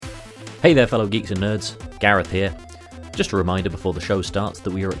Hey there, fellow geeks and nerds. Gareth here. Just a reminder before the show starts that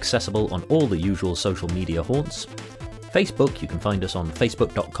we are accessible on all the usual social media haunts. Facebook, you can find us on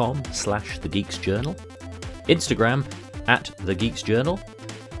facebook.com/thegeeksjournal. Instagram, @thegeeksjournal.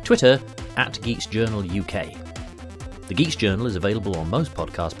 Twitter, @geeksjournaluk. The Geeks Journal is available on most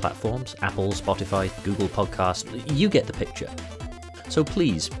podcast platforms, Apple, Spotify, Google Podcasts, you get the picture. So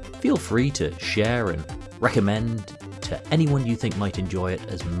please, feel free to share and recommend to anyone you think might enjoy it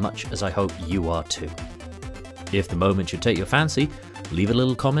as much as I hope you are too. If the moment should take your fancy, leave a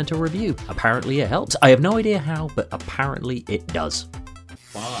little comment or review. Apparently it helps. I have no idea how, but apparently it does.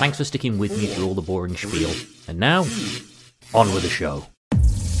 Thanks for sticking with me through all the boring spiel. And now, on with the show.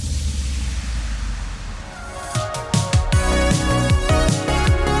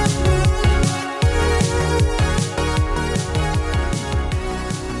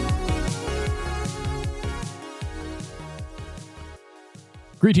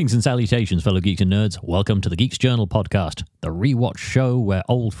 Greetings and salutations, fellow geeks and nerds. Welcome to the Geeks Journal podcast, the rewatch show where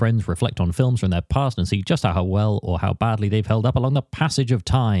old friends reflect on films from their past and see just how well or how badly they've held up along the passage of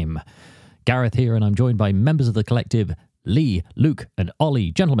time. Gareth here, and I'm joined by members of the collective, Lee, Luke, and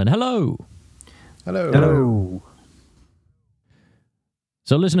Ollie. Gentlemen, hello! Hello. Hello.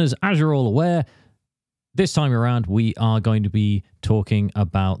 So listeners, as you're all aware, this time around we are going to be talking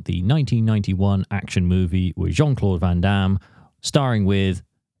about the 1991 action movie with Jean-Claude Van Damme, starring with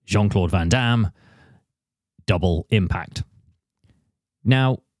Jean-Claude Van Damme, Double Impact.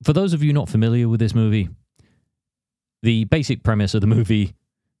 Now, for those of you not familiar with this movie, the basic premise of the movie,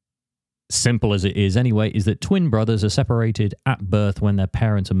 simple as it is anyway, is that twin brothers are separated at birth when their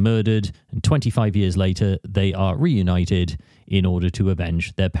parents are murdered, and 25 years later, they are reunited in order to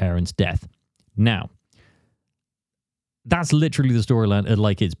avenge their parents' death. Now, that's literally the storyline at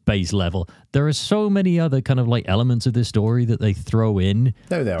like its base level. There are so many other kind of like elements of this story that they throw in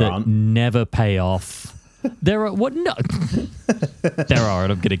that never pay off. There are what? No, there are,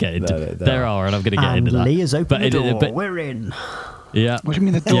 and I'm going to get into. There are, and I'm going to get into that. Lee has opened the door. We're in. Yeah. What do you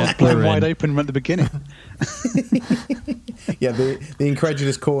mean the door's blown wide open at the beginning? Yeah, the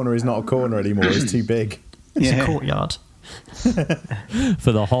incredulous corner is not a corner anymore. It's too big. It's a courtyard.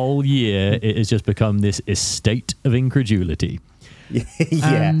 For the whole year, it has just become this estate of incredulity. Yeah,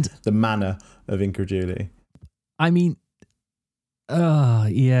 and the manor of incredulity. I mean,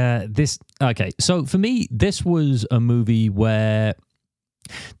 this... Okay, so for me, this was a movie where...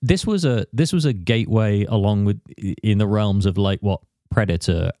 This was a gateway along with... In the realms of like what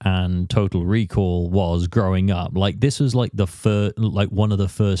Predator and Total Recall was growing up. Like, this was like the first... Like, one of the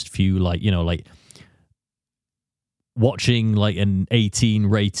first few, like, you know, like... watching like an 18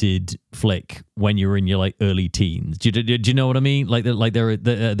 rated flick when you're in your like early teens. Do you know what I mean? Like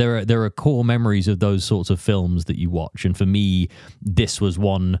there are core memories of those sorts of films that you watch, and for me, this was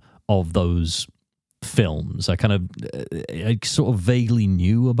one of those films. I sort of vaguely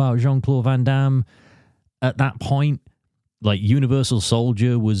knew about Jean-Claude Van Damme at that point. Like Universal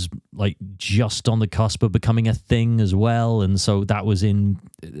Soldier was like just on the cusp of becoming a thing as well, and so that was in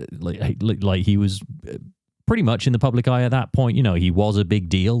like he was pretty much in the public eye at that point. You know, he was a big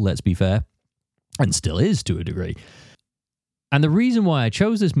deal, let's be fair, and still is to a degree. And the reason why I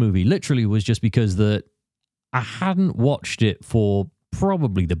chose this movie literally was just because that I hadn't watched it for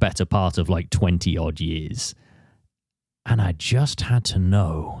probably the better part of like 20 odd years. And I just had to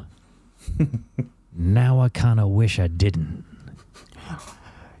know. Now I kind of wish I didn't.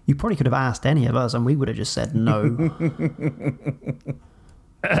 You probably could have asked any of us and we would have just said no.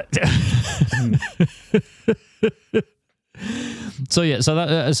 So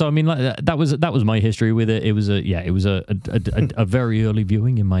I mean, like, that was my history with it. It was a very early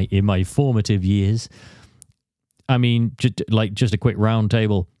viewing in my formative years. I mean, just a quick round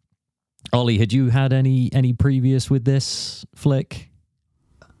table. Ollie, had you had any previous with this flick?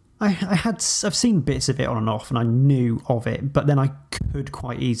 I've seen bits of it on and off, and I knew of it, but then I could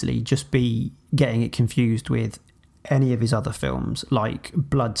quite easily just be getting it confused with any of his other films, like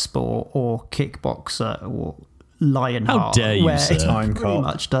Bloodsport or Kickboxer or Lionheart. How dare you, where sir? it pretty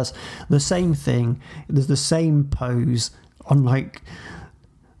much does the same thing. There's the same pose on like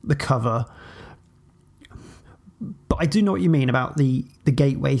the cover. But I do know what you mean about the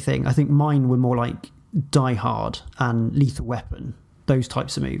gateway thing. I think mine were more like Die Hard and Lethal Weapon, those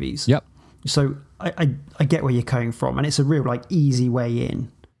types of movies. Yep. So I get where you're coming from, and it's a real like easy way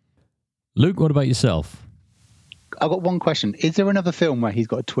in. Luke, what about yourself? I've got one question. Is there another film where he's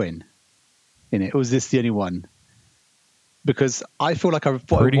got a twin in it? Or is this the only one? Because I feel like I've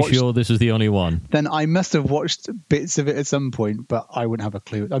pretty sure this is the only one. Then I must have watched bits of it at some point, but I wouldn't have a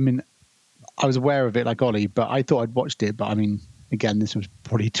clue. I mean, I was aware of it like Ollie, but I thought I'd watched it. But I mean, Again, this was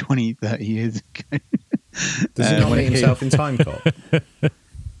probably 20, 30 years ago. Does he not meet himself in Time Cop?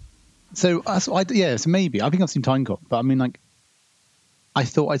 So maybe. I think I've seen Time Cop, but I mean, like, I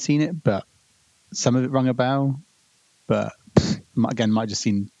thought I'd seen it, but some of it rung a bell. But again, might have just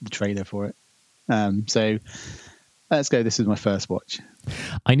seen the trailer for it. So let's go. This is my first watch.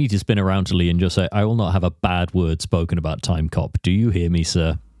 I need to spin around to Lee and just say, I will not have a bad word spoken about Time Cop. Do you hear me,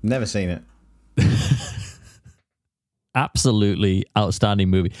 sir? Never seen it. Absolutely outstanding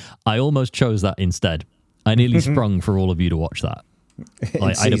movie. I almost chose that instead. I nearly sprung for all of you to watch that.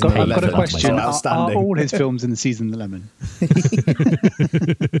 Like, I've got a question. Are all his films in the Season of the Lemon?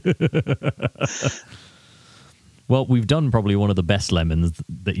 Well, we've done probably one of the best lemons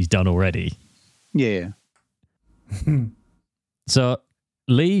that he's done already. Yeah. So,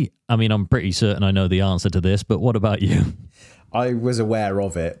 Lee, I mean, I'm pretty certain I know the answer to this, but what about you? I was aware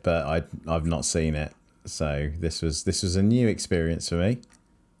of it, but I've not seen it. So this was a new experience for me.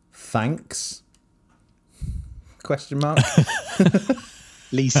 Thanks? Question mark.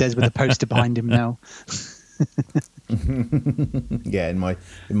 Lee says with a poster behind him now. Yeah, in my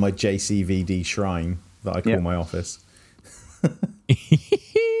JCVD shrine that I call my office.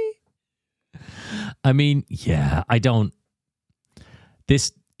 I mean, yeah, I don't.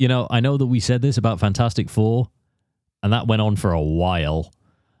 This, I know that we said this about Fantastic Four, and that went on for a while.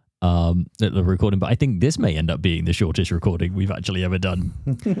 At the recording, but I think this may end up being the shortest recording we've actually ever done.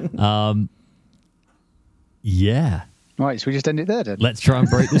 Yeah. Right, so we just end it there then. Let's try and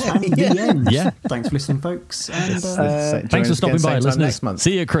break this. The end. Yeah. Thanks for listening, folks. And, thanks for stopping by, listeners.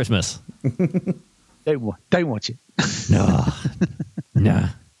 See you at Christmas. Don't watch it. No.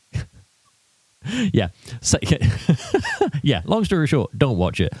 Yeah. So, yeah. Long story short, don't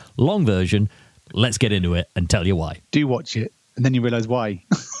watch it. Long version. Let's get into it and tell you why. Do watch it, and then you realise why.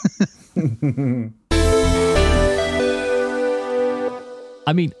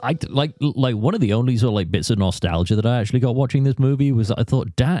 I mean, I like one of the only sort of like bits of nostalgia that I actually got watching this movie was that I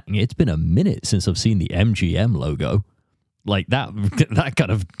thought, dang, it's been a minute since I've seen the MGM logo. Like that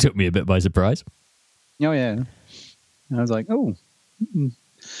kind of took me a bit by surprise. Oh yeah, and I was like, oh,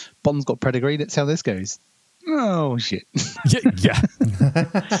 Bond's got pedigree. That's how this goes. Oh shit! Yeah.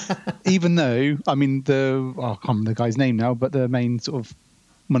 Even though, I mean, I can't remember the guy's name now, but the main sort of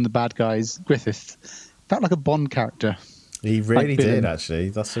one of the bad guys, Griffith, felt like a Bond character. He really did, actually.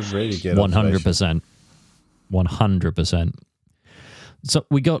 That's a really good 100%. 100%. So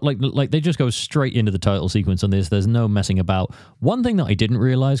we got like they just go straight into the title sequence on this. There's no messing about. One thing that I didn't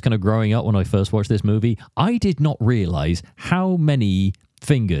realize, kind of growing up when I first watched this movie, I did not realize how many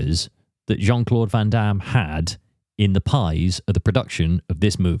fingers that Jean-Claude Van Damme had in the pies of the production of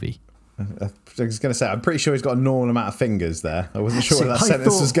this movie. I was going to say, I'm pretty sure he's got a normal amount of fingers there. I wasn't sure where that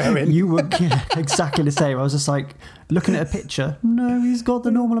sentence was going. You were exactly the same. I was just like, looking at a picture, no, he's got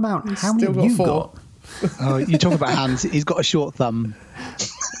the normal amount. How many have you got? Oh, you talk about hands. He's got a short thumb.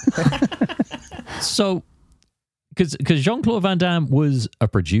 So, because Jean-Claude Van Damme was a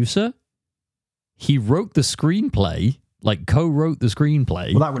producer, he wrote the screenplay, like co-wrote the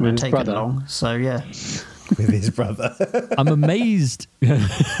screenplay. Well, that wouldn't have taken long, so yeah. With his brother. I'm amazed.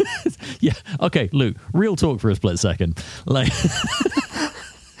 Yeah, okay, Luke, real talk for a split second. Like,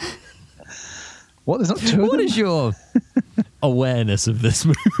 what? There's not two of them? What is your awareness of this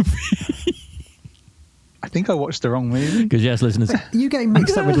movie? I think I watched the wrong movie. Because yes, listeners, you getting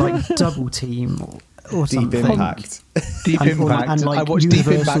mixed up with like Double Team or Deep something. Impact. Deep Impact. And like I watched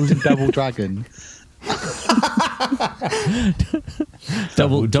Universal... Deep Impact and Double Dragon.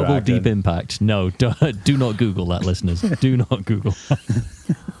 double Deep Impact. No, do not Google that, listeners. Do not Google that.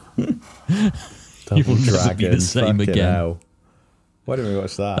 You will never be the same again. Hell. Why didn't we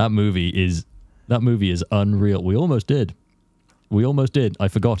watch that? That movie is unreal. We almost did. I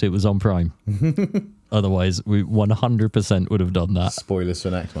forgot it was on Prime. Otherwise, we 100% would have done that. Spoilers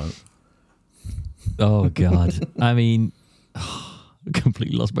for next month. Oh God! I mean, I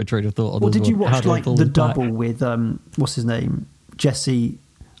completely lost my train of thought. Well, did you watch like the double with what's his name, Jesse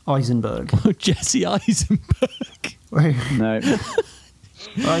Eisenberg? Jesse Eisenberg. No.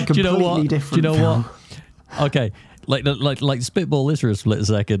 Do you know what? Different. Do you know what? Okay. Like spitball this for a split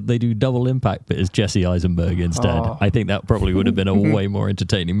second. They do Double Impact, but it's Jesse Eisenberg instead. Oh. I think that probably would have been a way more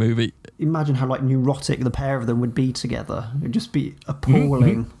entertaining movie. Imagine how like neurotic the pair of them would be together. It would just be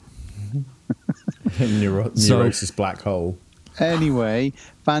appalling. Neurosis black hole. Anyway,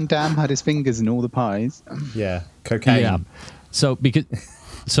 Van Damme had his fingers in all the pies. Yeah, cocaine. Yeah. So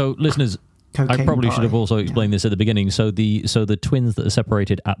listeners, Cocaine I probably pie. should have also explained this at the beginning. So the twins that are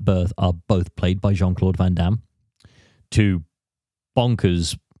separated at birth are both played by Jean-Claude Van Damme to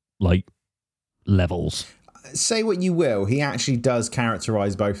bonkers like levels. say what you will, he actually does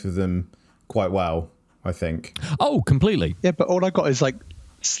characterize both of them quite well, I think. Oh, completely. Yeah, but all I got is like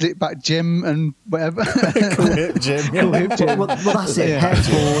slip back Jim and whatever. Cool hip Jim. Cool hip Jim. Well, that's it. Yeah. Hair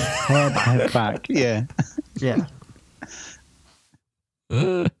forward, hair back. Head back. Yeah. Yeah.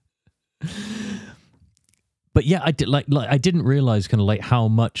 But yeah, I did like I didn't realize kind of like how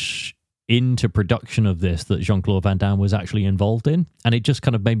much into production of this that Jean-Claude Van Damme was actually involved in, and it just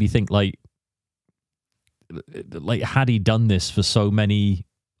kind of made me think like had he done this for so many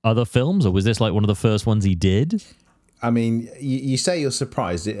other films, or was this like one of the first ones he did? I mean, you say you're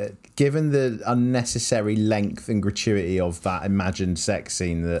surprised. Given the unnecessary length and gratuity of that imagined sex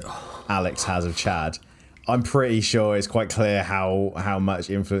scene that Alex has of Chad, I'm pretty sure it's quite clear how much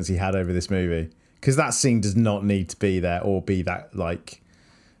influence he had over this movie. Because that scene does not need to be there or be that, like,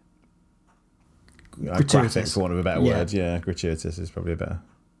 graphic, for want of a better word. Yeah, gratuitous is probably a better.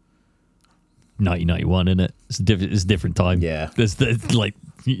 1991, isn't it? It's a different time. Yeah. There's like,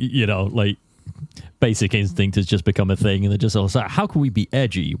 you know, like, Basic Instinct has just become a thing, and they're just also, how can we be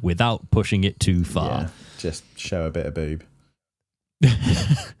edgy without pushing it too far? Yeah, just show a bit of boob.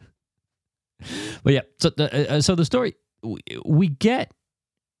 But yeah, so the story, we get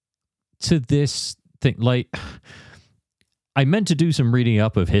to this thing, like, I meant to do some reading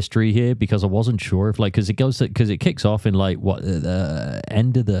up of history here because I wasn't sure if, like, because it kicks off in like what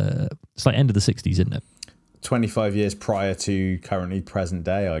end of the 60s, isn't it? 25 years prior to currently present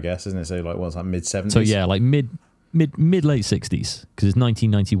day, I guess, isn't it? So like what's that, mid 70s? So yeah, like mid late 60s, because it's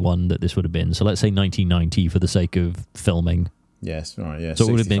 1991 that this would have been. So let's say 1990 for the sake of filming. Yes, right, yeah. So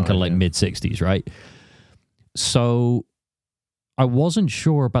it would have been kind of like yeah. mid 60s, right? So I wasn't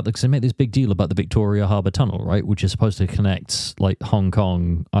sure about because they made this big deal about the Victoria Harbour Tunnel, right, which is supposed to connect like Hong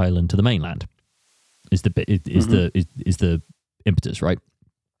Kong Island to the mainland. Is the impetus, right?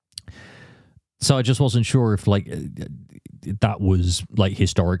 So I just wasn't sure if like that was like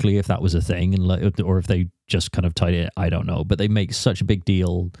historically if that was a thing, and like, or if they just kind of tied it. I don't know, but they make such a big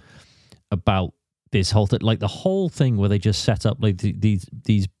deal about this whole thing, like the whole thing where they just set up like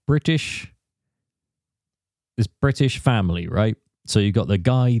this British family, right? So you got the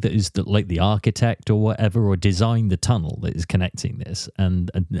guy that is like the architect or whatever, or designed the tunnel that is connecting this,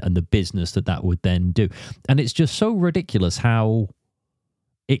 and the business that would then do, and it's just so ridiculous how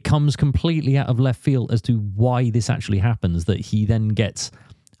it comes completely out of left field as to why this actually happens, that he then gets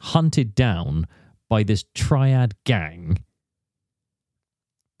hunted down by this triad gang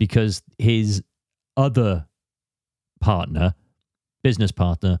because his other business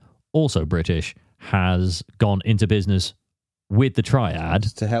partner, also British, has gone into business with the triad.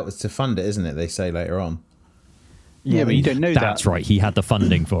 To fund it, isn't it? They say later on. Yeah, but you don't know that. That's right. He had the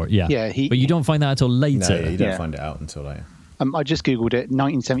funding for it. Yeah. But you don't find that until later. No, you don't find it out until later. I just Googled it.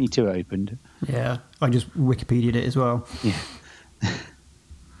 1972 it opened. Yeah, I just Wikipedia'd it as well. Yeah.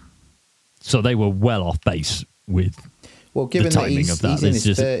 So they were well off base with given the timing that of that. he's in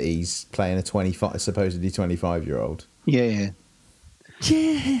his 30s playing a supposedly 25-year-old. Yeah.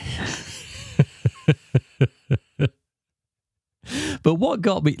 But what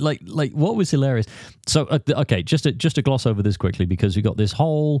got me, like what was hilarious? So, okay, just to gloss over this quickly, because we got this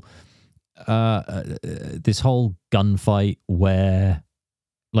whole gunfight where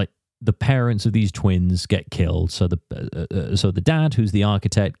like the parents of these twins get killed. So the dad, who's the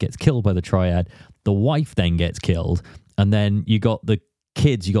architect, gets killed by the triad. The wife then gets killed, and then you got the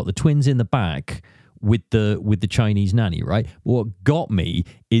kids. You got the twins in the back with the Chinese nanny, right? What got me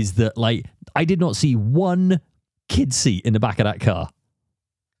is that like I did not see one kid seat in the back of that car.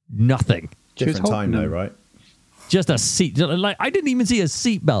 Nothing. Different time though, right? Just a seat. Like I didn't even see a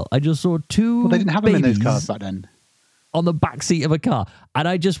seatbelt. I just saw two. Well, they didn't have them in those babies cars back then. On the back seat of a car, and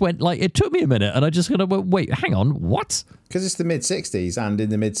I just went like it took me a minute, and I just kind of went, wait, hang on, what? Because it's the mid 60s, and in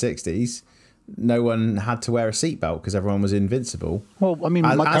the mid 60s, no one had to wear a seatbelt because everyone was invincible. Well, I mean,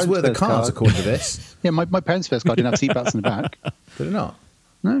 as were the cars, according to this. Yeah, my parents' first car didn't have seatbelts in the back. Did it not?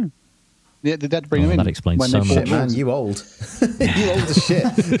 No. Yeah, they had to bring them in. That explains when so they much. Man, you old. You old as shit.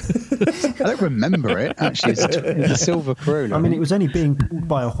 I don't remember it, actually. It's a silver Corolla. I mean, it was only being pulled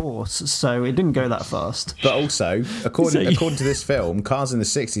by a horse, so it didn't go that fast. But also, according to this film, cars in the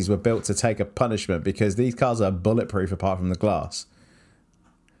 60s were built to take a punishment because these cars are bulletproof apart from the glass.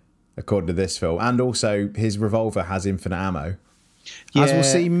 According to this film. And also, his revolver has infinite ammo. Yeah. As we'll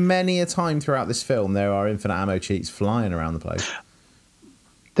see many a time throughout this film, there are infinite ammo cheats flying around the place.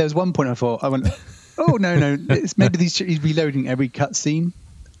 There was one point I went, oh, no, it's maybe he's reloading every cutscene.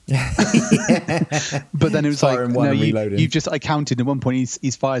 But then it was firing like, no, you've just, I counted at one point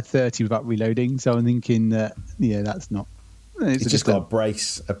he's fired 30 without reloading. So I'm thinking that, that's not He's just got a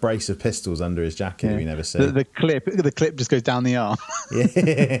brace of pistols under his jacket we never see. The clip just goes down the arm.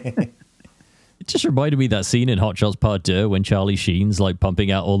 It just reminded me of that scene in Hot Shots Part 2 when Charlie Sheen's like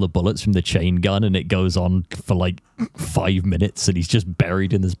pumping out all the bullets from the chain gun and it goes on for like 5 minutes and he's just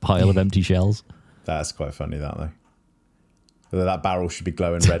buried in this pile of empty shells. That's quite funny, that though. Although that barrel should be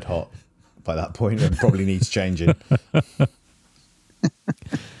glowing red hot by that point and probably needs changing.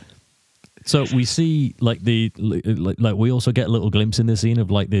 So we see like like we also get a little glimpse in this scene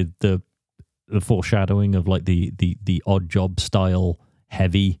of like the foreshadowing of like the Odd Job style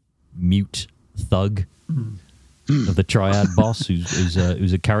heavy mute thug of the triad boss, who's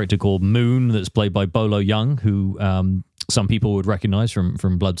a character called Moon that's played by Bolo Young, who some people would recognize from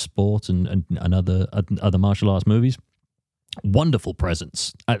Bloodsport and other martial arts movies. Wonderful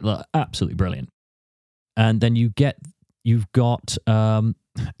presence, absolutely brilliant. And then you've got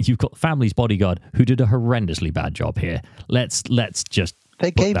Family's Bodyguard, who did a horrendously bad job here. Let's just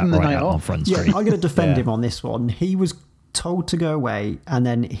they gave him the night off on front Yeah, screen. I'm going to defend him on this one. He was told to go away, and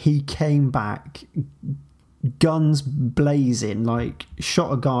then he came back, guns blazing, like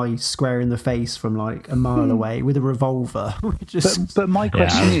shot a guy square in the face from like a mile away with a revolver. But my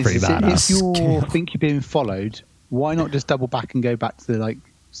question is if you think you're being followed, why not just double back and go back to like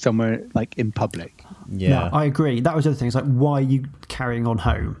somewhere like in public? Yeah, no, I agree. That was the other thing. It's like, why are you carrying on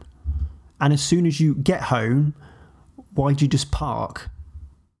home? And as soon as you get home, why'd you just park?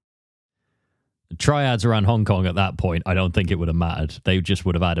 Triads around Hong Kong at that point, I don't think it would have mattered. They just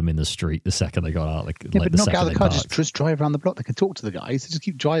would have had him in the street the second they got out. But not get out of the car, just drive around the block. They can talk to the guys. They just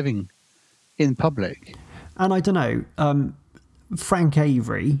keep driving in public. And I don't know, Frank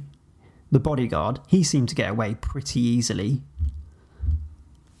Avery, the bodyguard, he seemed to get away pretty easily.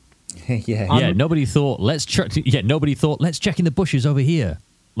 Yeah. Nobody thought let's check in the bushes over here,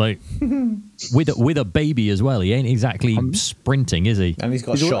 like with a baby as well. He ain't exactly sprinting, is he? And he's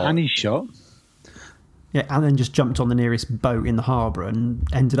got shot. And he's shot. Yeah, and then just jumped on the nearest boat in the harbour and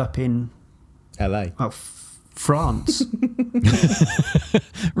ended up in LA. France.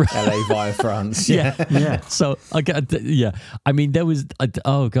 LA via France. Yeah. So I mean, there was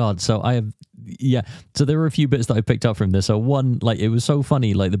oh god. So I have. Yeah, so there were a few bits that I picked up from this. So one, like, it was so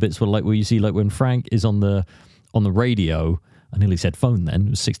funny, like the bits were like where you see like when Frank is on the radio. I nearly said phone then, it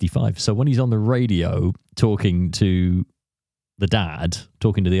was 65. So when he's on the radio talking to the dad,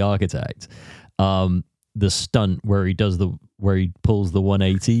 talking to the architect, the stunt where he pulls the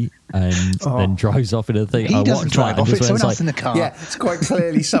 180 and then drives off in a thing. He doesn't drive off, it's someone else in the car. Yeah, it's quite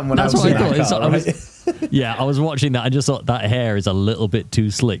clearly someone else That's in what I the thought. car. Right? I was watching that. I just thought that hair is a little bit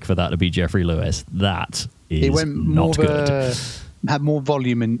too slick for that to be Jeffrey Lewis. That is it went not more good. Had more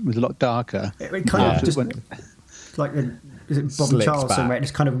volume and was a lot darker. It kind of just like is it Bobby Slicks Charlton back. where it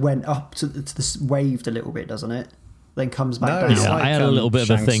just kind of went up to this, waved a little bit, doesn't it? Then comes back No, down. it's Yeah, like, I had a little bit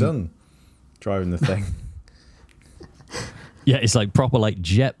of a Shang thing. Tsung driving the thing. Yeah, it's like proper like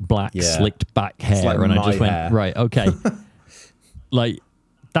jet black slicked back hair, like and I just my hair. went right, okay, like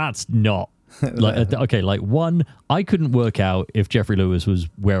that's not like okay. Like one, I couldn't work out if Jeffrey Lewis was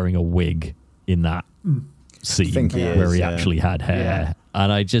wearing a wig in that scene where he actually had hair,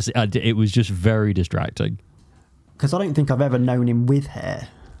 and it was just very distracting. Because I don't think I've ever known him with hair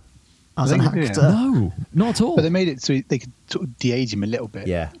as an actor. No, not at all. But they made it so they could sort of de-age him a little bit.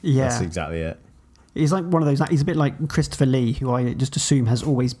 Yeah, Yeah. that's exactly it. He's like one of those. He's a bit like Christopher Lee, who I just assume has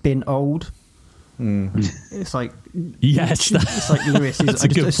always been old. It's like yes, it's like Lewis. That's I a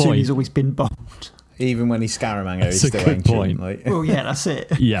just good assume point. he's always been bald. Even when he's Scaramanga, he's That's a still good ancient. point. Like, Well, yeah, that's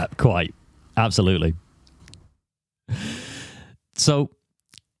it. Yeah, quite. Absolutely. So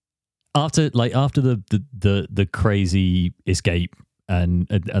after the crazy escape and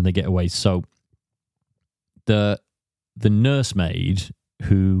they get away, so the nursemaid,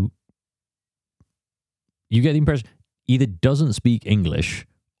 who you get the impression either doesn't speak English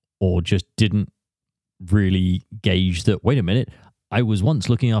or just didn't really gauge that, wait a minute, I was once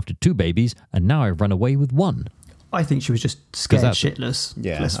looking after 2 babies and now I've run away with 1. I think she was just scared shitless.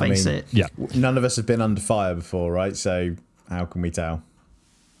 Yeah, Let's face it. Yeah. none of us have been under fire before, right? So how can we tell?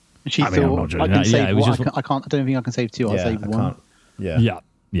 She I'm not thought, judging I can that. Yeah, save it was one. just- I don't think I can save 2. I'll save I 1. can't. Yeah.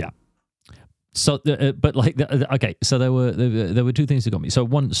 Yeah. So, but like, okay. So there were 2 things that got me. So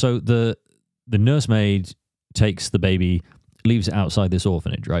one, so the nursemaid takes the baby, leaves it outside this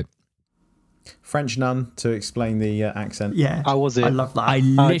orphanage, right? French nun to explain the accent. Yeah. How was it? I love that. I do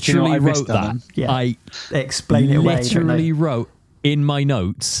you know literally what I missed wrote that that. then? Yeah. I They explain it away. don't literally they? wrote in my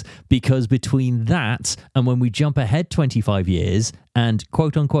notes, because between that and when we jump ahead 25 years and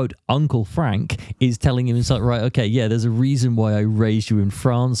quote unquote Uncle Frank is telling him, it's like, right, okay, yeah, there's a reason why I raised you in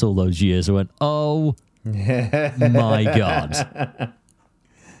France all those years. I went, oh, My God.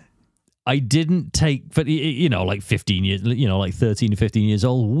 I didn't take, but like 15 years, like 13 to 15 years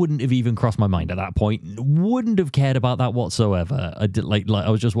old, wouldn't have even crossed my mind at that point. Wouldn't have cared about that whatsoever. I did like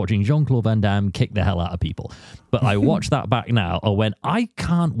I was just watching Jean-Claude Van Damme kick the hell out of people. But I watched that back now. I went, I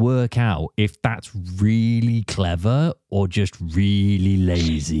can't work out if that's really clever or just really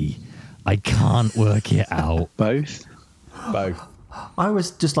lazy. I can't work it out. Both. I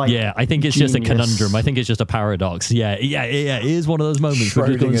was just like, yeah, I think it's just a conundrum. I think it's just a paradox. Yeah. It is one of those moments.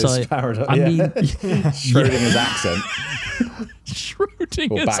 Schrodinger's paradox. I mean, Schrodinger's accent.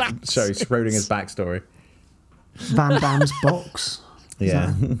 Schrodinger's accent. Sorry, Schrodinger's backstory. Van-Damme's box.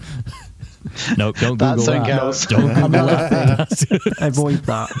 Yeah. No, don't Google that. Else. Don't Google that. Avoid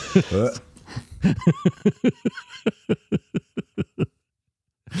that.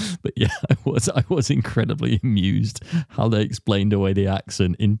 But yeah, I was incredibly amused how they explained away the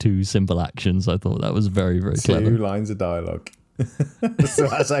accent in 2 simple actions. I thought that was very, very clever. 2 lines of dialogue. So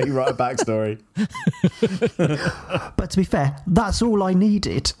that's how you write a backstory. But to be fair, that's all I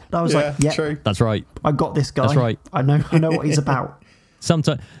needed. I was like, yeah, true. That's right. I got this guy. That's right. I know what he's about.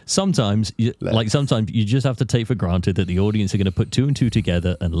 Sometimes you just have to take for granted that the audience are going to put 2 and 2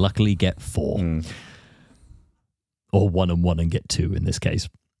 together and luckily get 4. Or 1 and 1 and get 2 in this case.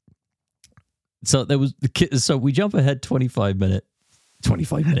 So we jump ahead 25 minutes.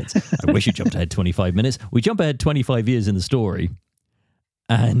 I wish you jumped ahead 25 minutes. We jump ahead 25 years in the story,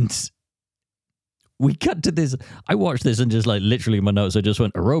 and we cut to this. I watched this and just like literally in my notes, I just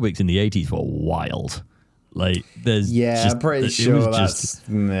went, aerobics in the 80s were wild. Like there's I'm pretty sure that's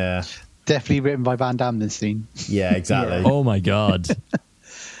definitely written by Van-Damme, this scene. Yeah, exactly. Yeah. Oh my God.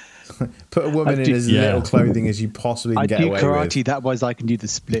 Put a woman in as little clothing as you possibly can get away with. I do karate, that was I can do the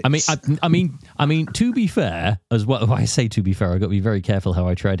splits. I mean, to be fair, as well, when I say to be fair, I've got to be very careful how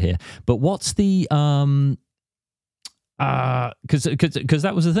I tread here. But what's the because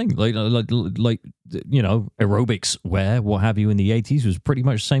that was the thing, like aerobics wear, what have you, in the 80s was pretty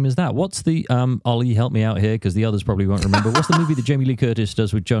much the same as that. What's the Ollie, help me out here because the others probably won't remember. What's the movie that Jamie Lee Curtis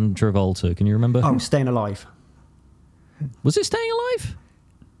does with John Travolta? Can you remember? Oh, Staying Alive. Was it Staying Alive?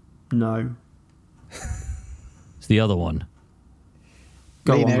 No. It's the other one.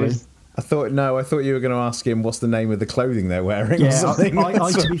 Go on, Lee. I thought you were going to ask him what's the name of the clothing they're wearing. Yeah, or something.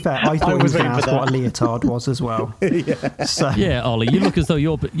 to be fair, I thought he was going to ask what a leotard was as well. Yeah. So. Yeah, Ollie, you look as though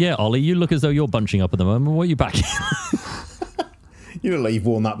you're bunching up at the moment. What are you back? You look like you've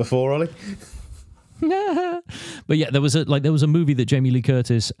worn that before, Ollie. But yeah, there was a movie that Jamie Lee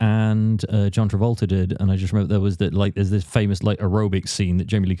Curtis and John Travolta did, and I just remember there's this famous like aerobics scene that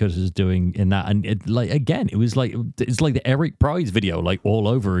Jamie Lee Curtis is doing in that, and it's like the Eric Prize video like all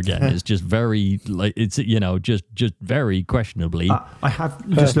over again. It's just very like it's just very questionably. I have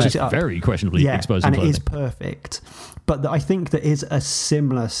just looked it up. Very questionably exposing and clothing. It is perfect. But I think there is a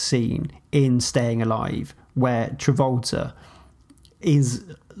similar scene in Staying Alive where Travolta is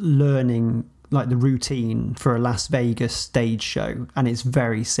learning like the routine for a Las Vegas stage show, and it's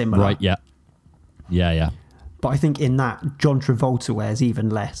very similar. Right, yeah. But I think in that, John Travolta wears even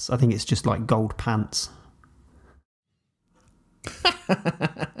less. I think it's just like gold pants.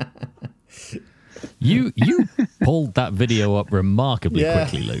 You pulled that video up remarkably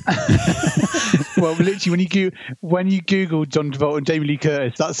quickly, Luke. Well, literally, when you Google John Travolta and Jamie Lee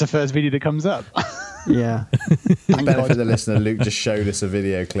Curtis, that's the first video that comes up. Yeah. For the benefit of the listener, Luke just showed us a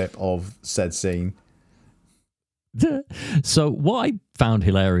video clip of said scene. So what I found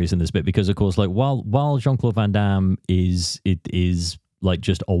hilarious in this bit, because of course, like while Jean-Claude Van Damme is like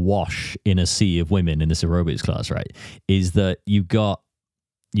just awash in a sea of women in this aerobics class, right? Is that you got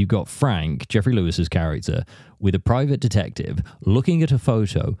Frank, Jeffrey Lewis's character, with a private detective looking at a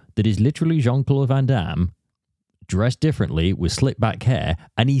photo that is literally Jean-Claude Van Damme dressed differently with slick back hair,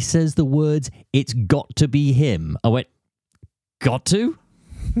 and he says the words, "It's got to be him." I went, "Got to?"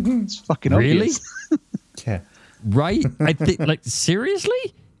 It's fucking really? obvious. Yeah. Right? I think, like,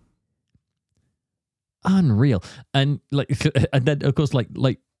 seriously? Unreal. And then of course, like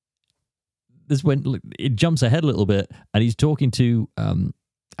this when it jumps ahead a little bit, and he's talking to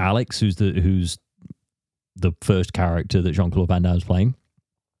Alex, who's the first character that Jean-Claude Van Damme's playing,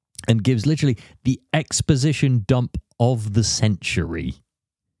 and gives literally the exposition dump of the century.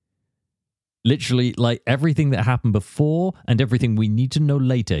 Literally, like everything that happened before and everything we need to know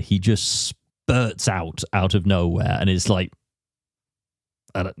later, he just spurts out of nowhere, and it's like,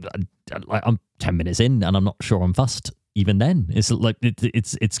 I'm 10 minutes in, and I'm not sure I'm fussed. Even then, it's like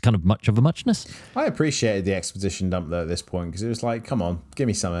it's kind of much of a muchness. I appreciated the exposition dump though at this point, because it was like, come on, give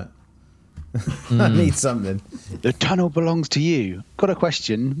me something. I need something. The tunnel belongs to you. Got a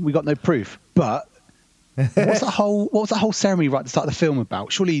question. We got no proof, but What was that whole ceremony right at the start of the film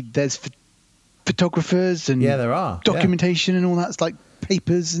about? Surely there's photographers and there are documentation and all that. It's like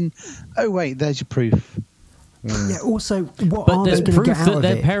papers and wait, there's your proof. Yeah. Also, what But are there's they going to proof get out that of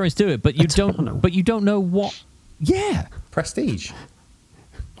their it? parents do it, but you don't. But you don't know what. Yeah. prestige.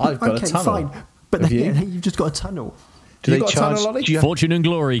 I've got Okay, a tunnel. fine. But Have then you? you've just got a tunnel. Do You they got a charge? tunnel, Ollie? Do you have, Fortune and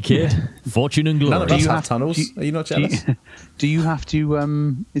glory, kid. Fortune and None of glory. us you have have- tunnels. do you- Are you not do you- jealous? do you have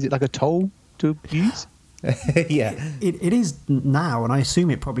to? Is it like a toll to use? Yeah. It is now, and I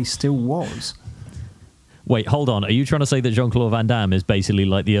assume it probably still was. Wait, hold on. Are you trying to say that Jean-Claude Van Damme is basically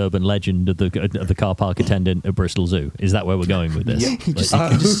like the urban legend of the car park attendant at Bristol Zoo? Is that where we're going with this? He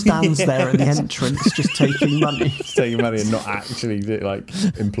just stands there at the entrance, just taking money. Taking money and not actually like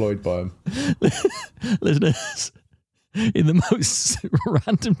employed by them. Listeners, in the most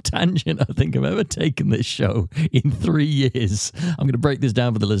random tangent I think I've ever taken this show in 3 years. I'm going to break this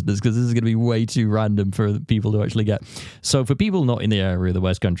down for the listeners because this is going to be way too random for people to actually get. So for people not in the area of the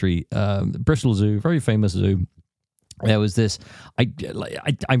West Country, Bristol Zoo, very famous zoo. There was this,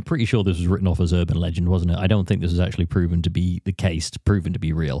 I'm pretty sure this was written off as urban legend, wasn't it? I don't think this was actually proven to be the case, proven to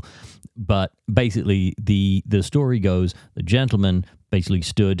be real. But basically, the story goes, the gentleman basically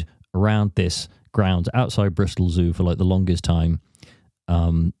stood around this grounds outside Bristol Zoo for like the longest time,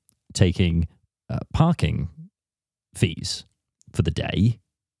 taking parking fees for the day,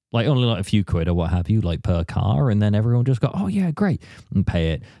 like only like a few quid or what have you, like per car, and then everyone just got, oh yeah, great, and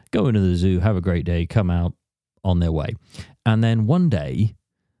pay it, go into the zoo, have a great day, come out on their way. And then one day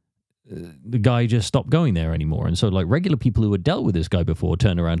the guy just stopped going there anymore, and so like regular people who had dealt with this guy before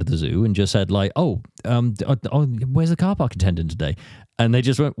turned around to the zoo and just said like, where's the car park attendant today? And they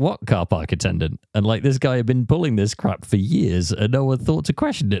just went, what car park attendant? And like this guy had been pulling this crap for years and no one thought to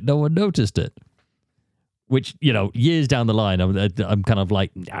question it, no one noticed it. Which, you know, years down the line, I'm kind of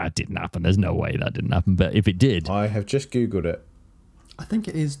like, nah, it didn't happen, there's no way that didn't happen. But if it did, I have just Googled it. I think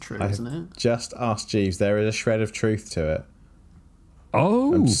it is true, isn't it? Just asked Jeeves. There is a shred of truth to it.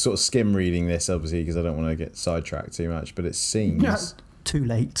 oh, I'm just sort of skim reading this, obviously, because I don't want to get sidetracked too much. But it seems Yeah. Too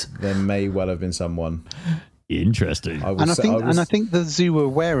late. there may well have been someone. interesting. I think the zoo were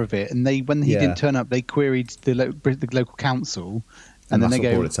aware of it, and when he didn't turn up, they queried the local council, and then that's they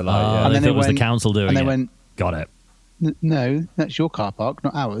what go, brought it to light. Yeah. and then if it they was went- the council doing and they it. went, Got it. no, that's your car park,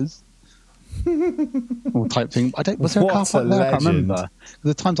 not ours. Or type thing. Was there a car What park a there? I can't legend. remember.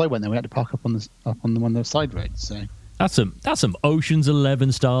 The times I went there, we had to park up on one of those side roads. So That's some Ocean's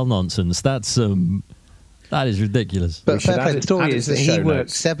 11 style nonsense. That is ridiculous. But should fair play, add the it- story add it is to the that he show works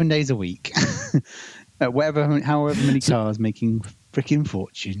notes. 7 days a week, at however many cars, making freaking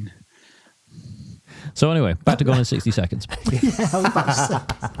fortune. So anyway, back to Gone in 60 Seconds. Yeah, I was about to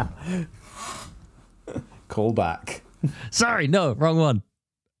say. Call back. Sorry, no, wrong one.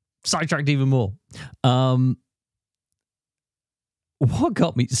 Sidetracked even more. What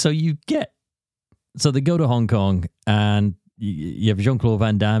got me? So they go to Hong Kong and you have Jean-Claude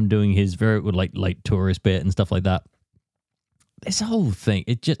Van Damme doing his very like tourist bit and stuff like that. This whole thing,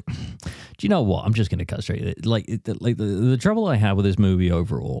 it just, do you know what? I'm just going to cut straight. The trouble I have with this movie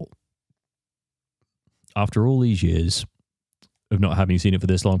overall, after all these years of not having seen it for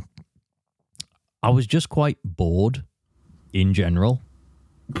this long, I was just quite bored in general.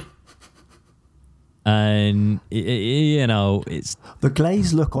 And, it's... The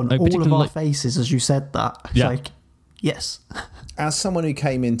glazed look on all of particularly our faces as you said that. It's Yeah. like, yes. As someone who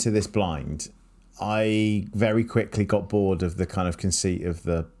came into this blind, I very quickly got bored of the kind of conceit of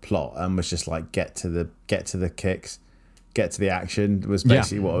the plot and was just like, get to the kicks, get to the action was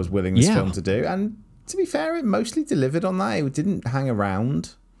basically what I was willing this film to do. And to be fair, it mostly delivered on that. It didn't hang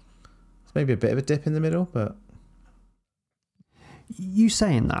around. It's maybe a bit of a dip in the middle, but... You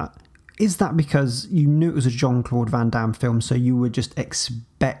saying that, is that because you knew it was a Jean-Claude Van Damme film, so you were just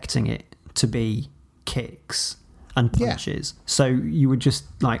expecting it to be kicks and punches? So you were just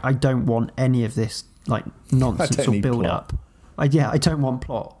like, I don't want any of this like nonsense or build up. I don't want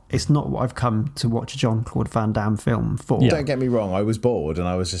plot. It's not what I've come to watch a Jean-Claude Van Damme film for. Yeah. Don't get me wrong, I was bored and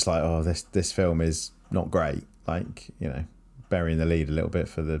I was just like, oh, this film is not great. Like, burying the lead a little bit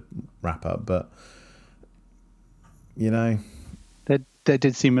for the wrap up, but There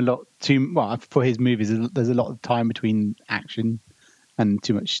did seem a lot too well for his movies. There's a lot of time between action and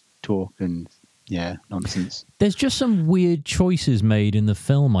too much talk and nonsense. There's just some weird choices made in the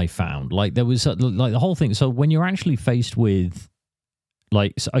film, I found. Like there was like the whole thing. So when you're actually faced with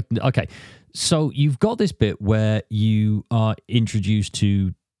so you've got this bit where you are introduced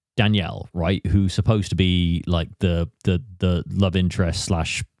to Danielle, right, who's supposed to be like the love interest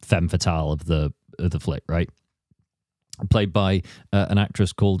 / femme fatale of the flick, right? played by an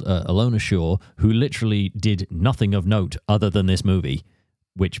actress called Alona Shaw, who literally did nothing of note other than this movie,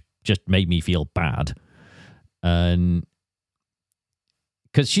 which just made me feel bad. And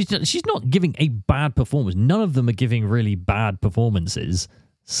because she's not giving a bad performance. None of them are giving really bad performances,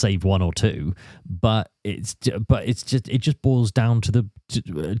 save one or two. But it just boils down to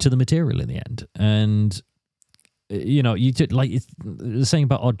the material in the end. And you like it's saying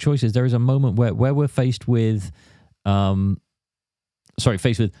about odd choices. There is a moment where we're faced with,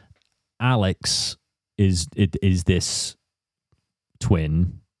 faced with Alex is this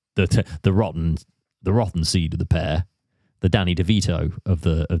twin, the rotten seed of the pair. The Danny DeVito of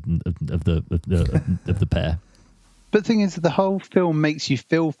the pair. But the thing is, the whole film makes you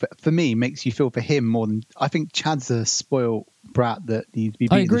feel for him more than I think. Chad's a spoiled brat that needs to be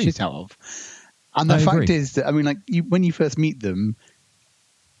beaten the shit out of. And the fact is that when you first meet them,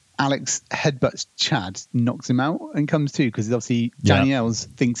 Alex headbutts Chad, knocks him out, and comes to because obviously Danielle's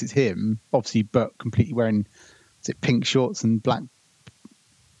thinks it's him, obviously, but completely wearing pink shorts and black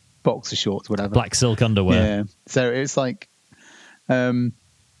boxer shorts, whatever, black silk underwear. Yeah, so it's like. And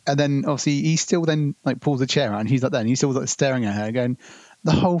then obviously he still then pulls the chair out and he's like that and he's still staring at her going,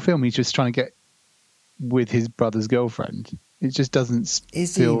 the whole film he's just trying to get with his brother's girlfriend. It just doesn't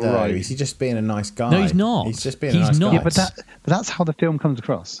feel right. Is he just being a nice guy? No, he's not. He's just being a nice guy. Yeah, but that's how the film comes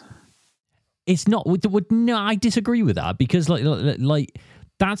across. It's not. No, I disagree with that because like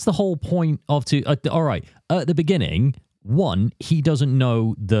that's the whole point of all right, at the beginning, one, he doesn't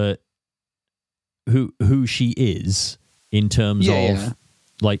know who she is. In terms of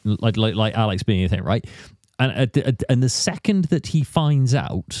like Alex being a thing, right? And the second that he finds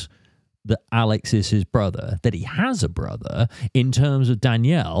out that Alex is his brother, that he has a brother, in terms of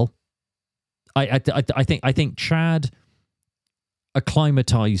Danielle, I think Chad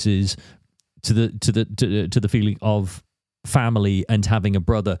acclimatizes to the feeling of family and having a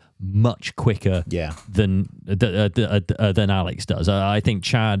brother much quicker than Alex does. I think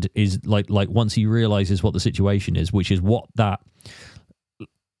Chad is like once he realizes what the situation is, which is what that,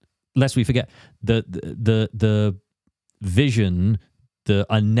 lest we forget the vision, the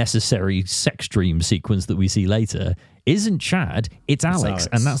unnecessary sex dream sequence that we see later isn't Chad, it's Alex.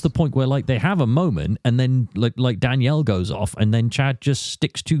 And that's the point where they have a moment and then like Danielle goes off and then Chad just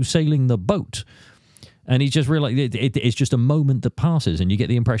sticks to sailing the boat. And he's just realized it's just a moment that passes, and you get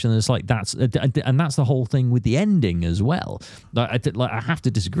the impression that it's like that's the whole thing with the ending as well. I have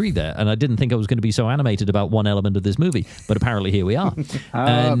to disagree there, and I didn't think I was going to be so animated about one element of this movie, but apparently here we are.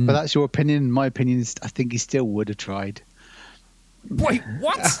 But that's your opinion. My opinion is I think he still would have tried. Wait,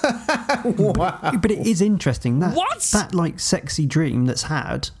 what? Wow. But it is interesting that sexy dream that's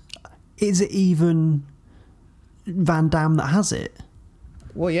had. Is it even Van Damme that has it?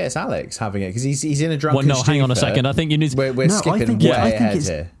 Well, yeah, it's Alex having it because he's in a drunken stupor. Hang on a second. I think you need. We're skipping way ahead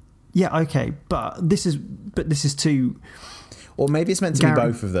here. Yeah, okay, but this is too. Or maybe it's meant to be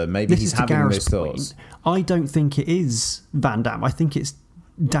both of them. Maybe he's having those thoughts. I don't think it is Van Damme. I think it's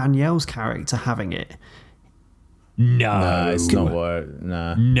Danielle's character having it. No, it's not what.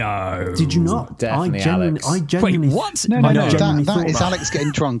 No. Did you not? Definitely Alex. I genuinely. Wait, what? No. That is Alex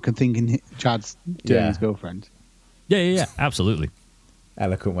getting drunk and thinking Chad's doing his girlfriend. Yeah, absolutely.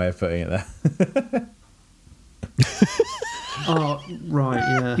 Eloquent way of putting it there. Oh, right,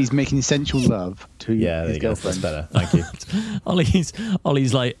 yeah. He's making essential love to his girlfriend. That's better. Thank you.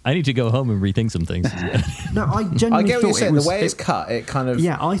 Ollie's like, I need to go home and rethink some things. No, I genuinely I get what you're thought saying. it was, the way it's cut, it kind of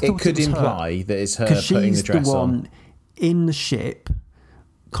I thought it could it was imply her, that it's her putting the dress the one on. In the ship,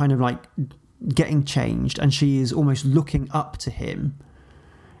 kind of like getting changed, and she is almost looking up to him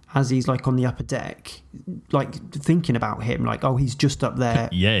as he's like on the upper deck, like thinking about him, like, oh, he's just up there.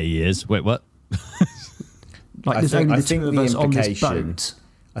 Yeah, he is. Wait, what? Like there's only the two of us on this boat.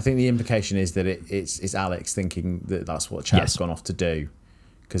 I think the implication is that it's Alex thinking that that's what Chad's gone off to do,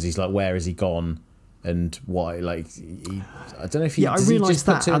 because he's like, where has he gone, and why? Like, I don't know if he. I realised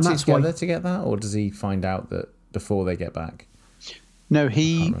that, put and that's why to get that, or does he find out that before they get back? No,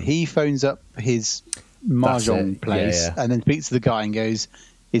 he phones up his mahjong place and then speaks to the guy and goes,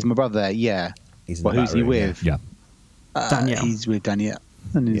 "Is my brother there?" Yeah. Who's he with? Yeah. Danielle. He's with Danielle.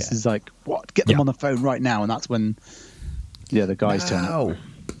 And this is like, what? Get them on the phone right now. And that's when the guys turn up.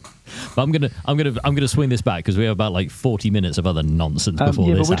 But I'm gonna swing this back because we have about like 40 minutes of other nonsense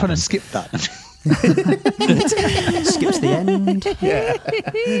before this. But we're trying to happens. skip that. Skips the end. Yeah,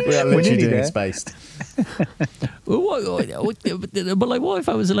 we are literally doing it spaced. But like, what if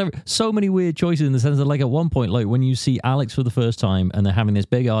I was 11? So many weird choices in the sense that, like, at one point, like when you see Alex for the first time and they're having this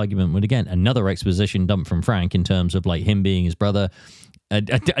big argument with, again, another exposition dump from Frank in terms of like him being his brother.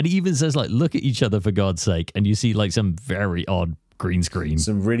 And he even says, like, look at each other for God's sake. And you see, like, some very odd green screen.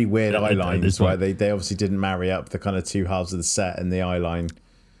 Some really weird eye lines where they obviously didn't marry up the kind of two halves of the set and the eye line.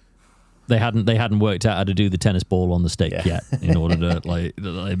 They hadn't worked out how to do the tennis ball on the stick yet in order to, like,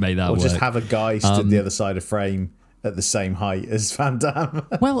 they made that or work. Just have a guy stood the other side of frame at the same height as Van-Damme.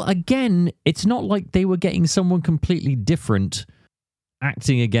 Well, again, it's not like they were getting someone completely different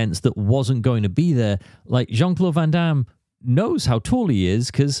acting against that wasn't going to be there. Like, Jean-Claude Van Damme knows how tall he is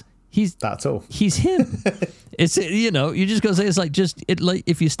because he's that tall. He's him. It's, you know, you just gotta say, it's like, just it, like,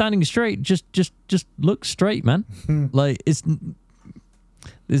 if you're standing straight, just look straight, man. Like, this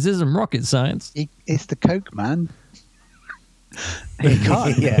isn't rocket science. It's the coke, man. He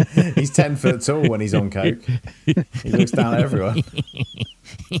can't. Yeah, he's 10 foot tall when he's on coke. He looks down at everyone.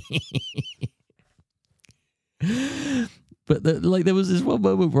 But there was this one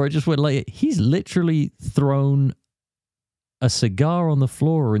moment where I just went, like, he's literally thrown a cigar on the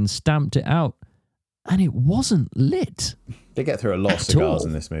floor and stamped it out, and it wasn't lit. They get through a lot of cigars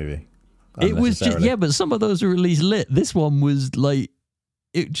in this movie. It was just, but some of those were at least lit. This one was like,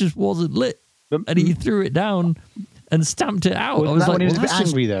 it just wasn't lit, and he threw it down and stamped it out. I was like, when he was a bit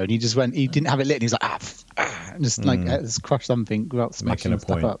angry though, and he just went, he didn't have it lit, and he was like, just like just crush something without smashing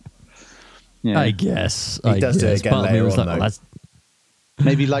stuff up. Yeah, I guess he does do it again later on. Like,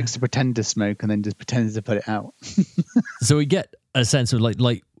 maybe he likes to pretend to smoke and then just pretends to put it out. So we get a sense of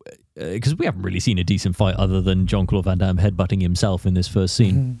like because we haven't really seen a decent fight other than Jean-Claude Van Damme headbutting himself in this first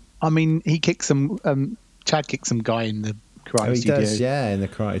scene. I mean, he kicked some Chad kicked some guy in the karate studio. Does, yeah, in the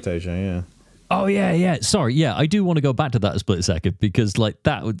karate dojo, yeah. Oh yeah. Sorry, yeah, I do want to go back to that a split second because like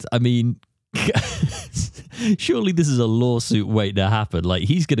that would, I mean, surely this is a lawsuit waiting to happen. Like,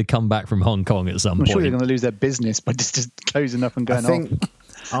 he's going to come back from Hong Kong at some point. I'm sure they're going to lose their business by just closing up and going off. I think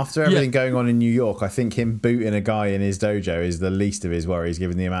after everything going on in New York, I think him booting a guy in his dojo is the least of his worries,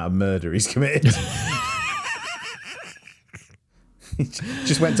 given the amount of murder he's committed. He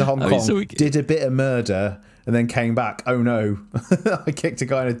just went to Hong Kong, did a bit of murder, and then came back. Oh no, I kicked a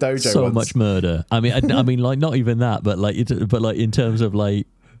guy in a dojo. So once. much murder. I mean, like, not even that, but like in terms of like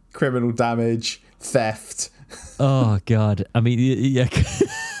criminal damage, theft. Oh God! I mean, yeah.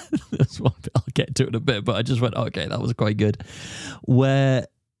 That's one bit I'll get to in a bit, but I just went, okay, that was quite good.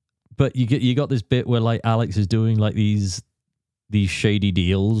 But you got this bit where like Alex is doing like these shady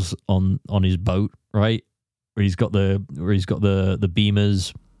deals on his boat, right? Where he's got the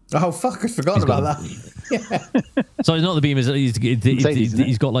Beamers. Oh fuck! I forgot about that. Yeah. So it's not the Beamers.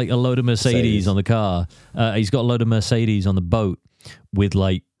 He's got like a load of Mercedes on the car. He's got a load of Mercedes on the boat with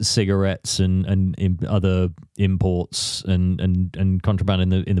like cigarettes and other imports and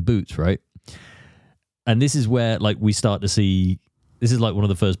contraband in the boots, right? And this is where like we start to see. This is like one of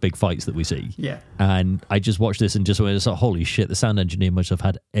the first big fights that we see. Yeah. And I just watched this and just went, like, holy shit! The sound engineer must have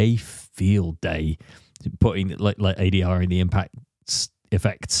had a field day putting like ADR in the impact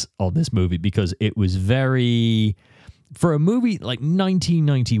effects on this movie, because it was very, for a movie like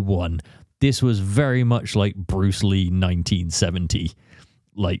 1991, this was very much like Bruce Lee 1970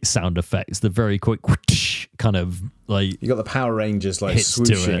 like sound effects, the very quick whoosh, kind of like, you got the Power Rangers like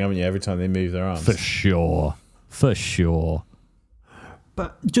swooshing, haven't you, every time they move their arms? For sure.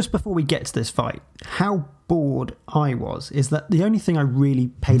 But just before we get to this fight, how bored I was is that the only thing I really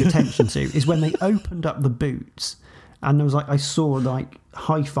paid attention to is when they opened up the boots and there was like, I saw like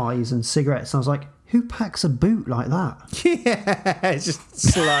hi-fis and cigarettes, and I was like, who packs a boot like that? Yeah, it's just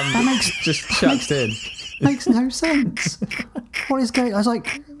slummed, just chucked in. Makes no sense. What is going? I was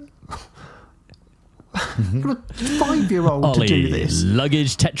like, I've got a 5-year-old to do this.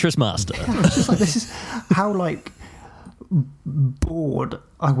 Luggage Tetris master. Yeah, I was just like, this is how like bored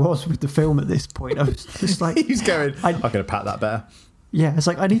I was with the film at this point. I was just like, he's going, I could have packed that better. Yeah, it's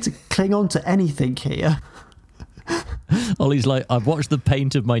like, I need to cling on to anything here. Ollie's like, I've watched the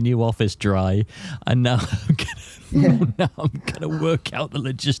paint of my new office dry, and now I'm gonna work out the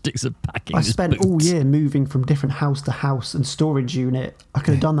logistics of packing. I spent all year moving from different house to house and storage unit. I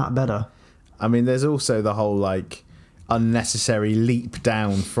could have done that better. I mean, there's also the whole like unnecessary leap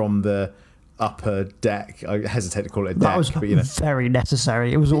down from the upper deck. I hesitate to call it a deck. That was very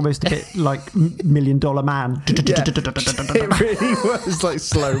necessary. It was almost a bit like $1 Million Man. It really was like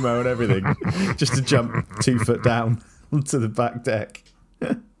slow-mo and everything, just to jump 2 foot down onto the back deck.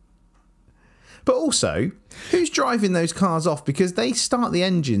 But also, who's driving those cars off? Because they start the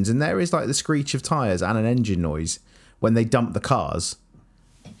engines and there is like the screech of tyres and an engine noise when they dump the cars.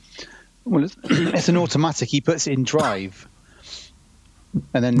 Well, it's an automatic. He puts it in drive.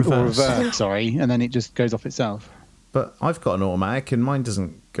 And then reverse, and then it just goes off itself. But I've got an automatic, and mine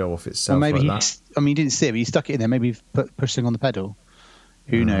doesn't go off itself. Well, maybe like that. I mean, he didn't see it, but he stuck it in there. Maybe he pushed something on the pedal.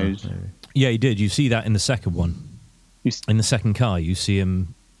 Who knows? Yeah, he did. You see that in the second one. In the second car, you see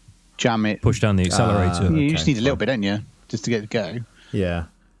him jam it, push down the accelerator. You just need a little bit, don't you, just to get it to go. Yeah.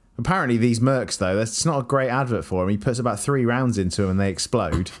 Apparently, these Mercs, though, that's not a great advert for him. He puts about 3 rounds into them and they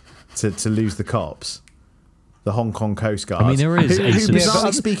explode to lose the cops. The Hong Kong Coast Guard. I mean, there is who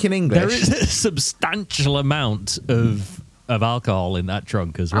bizarrely speak in English. There is a substantial amount of alcohol in that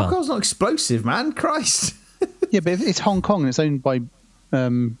trunk as well. Alcohol's not explosive, man. Christ. Yeah, but it's Hong Kong and it's owned by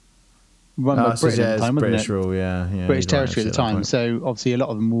run by Britain at the time, British wasn't it? rule, yeah. British territory at the time. So obviously a lot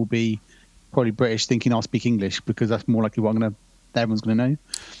of them will be probably British, thinking I'll speak English because that's more likely what everyone's going to know.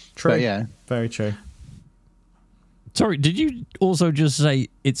 True. But yeah. Very true. Sorry, did you also just say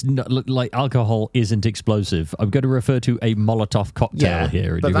it's not like alcohol isn't explosive? I'm going to refer to a Molotov cocktail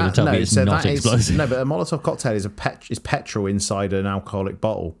here, and you're going to tell me it's not explosive. No, but a Molotov cocktail is petrol inside an alcoholic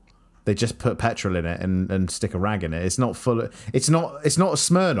bottle. They just put petrol in it and stick a rag in it. It's not full. It's not a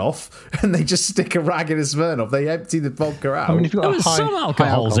Smirnoff, and they just stick a rag in a Smirnoff. They empty the vodka out. I mean, if you've got some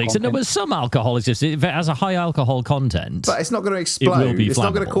alcohols, if it has a high alcohol content, but it's not going to explode. It's flammable.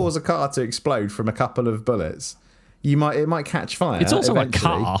 not going to cause a car to explode from a couple of bullets. It might catch fire. It's also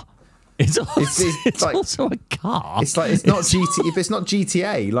eventually. a car. It's also a car. It's like it's not GT. If it's not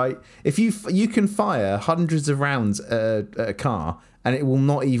GTA, like if you can fire hundreds of rounds at a car and it will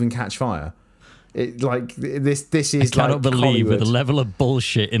not even catch fire. This is. I cannot believe Hollywood. with the level of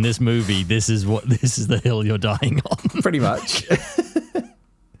bullshit in this movie, this is the hill you're dying on. Pretty much.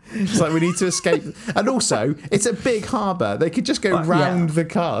 It's like we need to escape, and also it's a big harbour. They could just go round the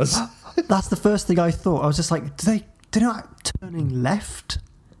cars. That's the first thing I thought. I was just like, they're not turning left,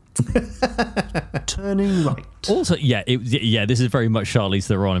 turning right. Also, this is very much Charlize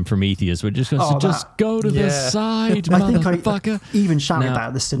Theron and Prometheus. We're just going to go to the side, motherfucker. I even shouted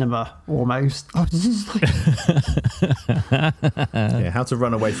about the cinema almost. I was just like, how to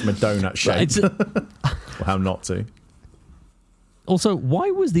run away from a donut shape, or how not to. Also, why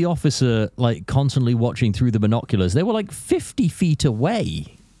was the officer like constantly watching through the binoculars? They were like 50 feet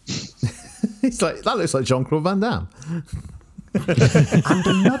away. It's like that looks like Jean-Claude Van Damme. And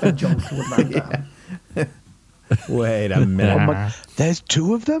another Jean-Claude Van Damme. Yeah. Wait a minute. There's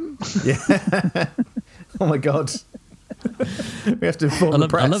 2 of them? Yeah. Oh my god. We have to inform the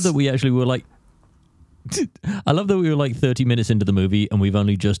press. I love that we actually were like 30 minutes into the movie and we've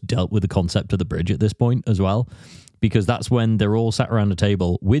only just dealt with the concept of the bridge at this point as well. Because that's when they're all sat around a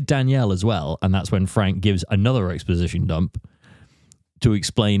table with Danielle as well. And that's when Frank gives another exposition dump to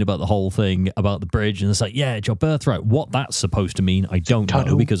explain about the whole thing about the bridge. And it's like, yeah, it's your birthright. What that's supposed to mean, I don't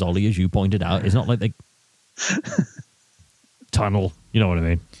know. Because Ollie, as you pointed out, it's not like they... Tunnel. You know what I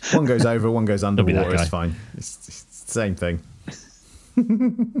mean? One goes over, one goes underwater. It's fine. It's the same thing.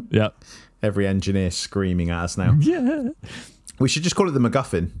 Yeah. Every engineer screaming at us now. Yeah. We should just call it the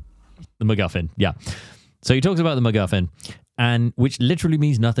MacGuffin. The MacGuffin, yeah. So he talks about the MacGuffin, and which literally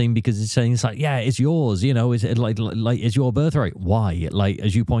means nothing because it's saying it's like, yeah, it's yours, you know, it's like it's your birthright. Why? Like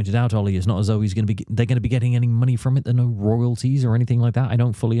as you pointed out, Ollie, it's not as though they're going to be getting any money from it. There are no royalties or anything like that. I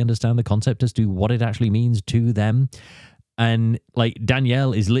don't fully understand the concept as to what it actually means to them. And like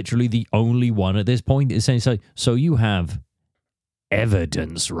Danielle is literally the only one at this point is saying, so you have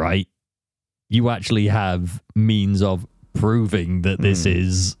evidence, right? You actually have means of proving that this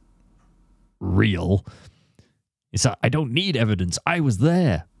is real. It's like, I don't need evidence. I was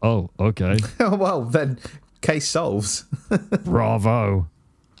there. Oh, okay. Oh, well, then case solves. Bravo.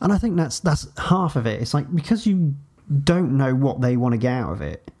 And I think that's half of it. It's like, because you don't know what they want to get out of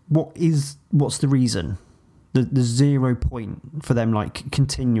it, what's the reason? The 0 point for them, like,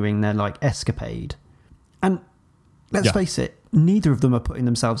 continuing their, like, escapade. And let's face it, neither of them are putting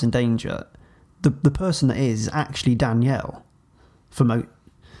themselves in danger. The person that is actually Danielle for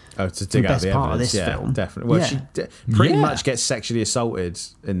to dig out the evidence. Part of this film. Definitely. Well, she pretty much gets sexually assaulted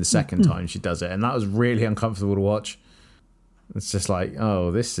in the second time she does it, and that was really uncomfortable to watch. It's just like,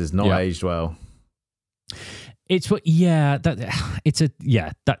 oh, this is not aged well. It's what, it's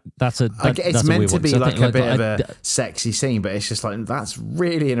meant to be like a bit of a sexy scene, but it's just like that's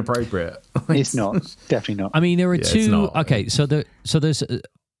really inappropriate. It's not, definitely not. I mean, there are two. Okay, so there's.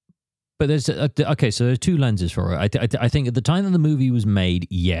 But there's so there's 2 lenses for it. I think at the time that the movie was made,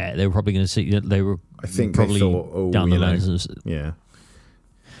 they were probably going to see they were. I think probably they thought, down the lenses. Yeah,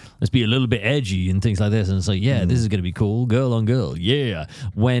 let's be a little bit edgy and things like this, and it's like, this is going to be cool, girl on girl, yeah.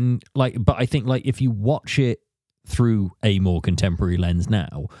 But I think like if you watch it through a more contemporary lens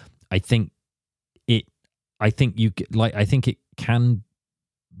now, I think it can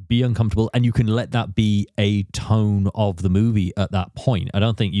be uncomfortable, and you can let that be a tone of the movie at that point. I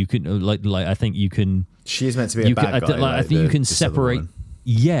don't think you can I think you can. She is meant to be a bad guy. I think you can separate.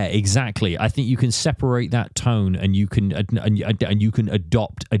 Yeah, exactly. I think you can separate that tone, and you can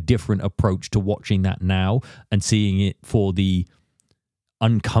adopt a different approach to watching that now and seeing it for the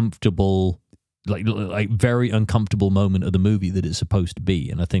uncomfortable, like very uncomfortable moment of the movie that it's supposed to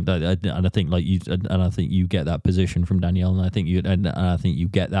be. And I think that, I think you get that position from Danielle, and I think you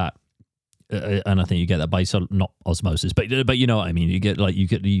get that. And I think you get that by sort of, not osmosis, but you know what I mean. You get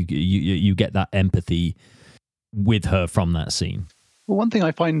you get that empathy with her from that scene. Well, one thing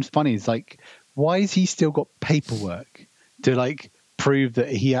I find funny is like, why has he still got paperwork to like prove that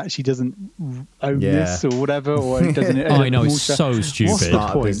he actually doesn't own this or whatever, or he doesn't? I know, it's so stupid.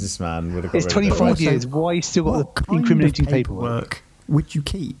 Smart businessman would have got It's 25 years. Why he still got the incriminating paperwork? Would you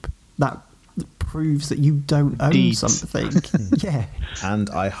keep that proves that you don't own Deeds. something? Yeah. And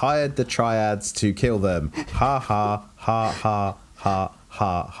I hired the triads to kill them. Ha ha ha ha ha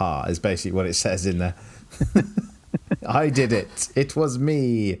ha ha is basically what it says in there. I did it. It was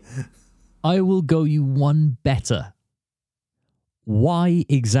me. I will go you one better. Why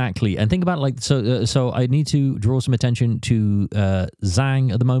exactly? And think about so I need to draw some attention to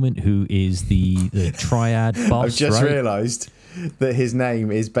Zhang at the moment, who is the triad boss. I've just realised that his name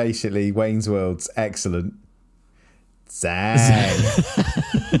is basically Wayne's World's excellent. Zhang.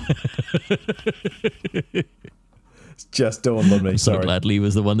 It's just dawned on me. I'm so Sorry. glad Lee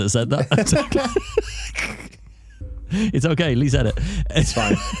was the one that said that. It's okay. Lee said it. It's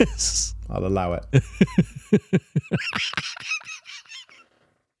fine. I'll allow it.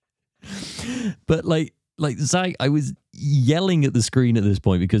 But like Zach, I was yelling at the screen at this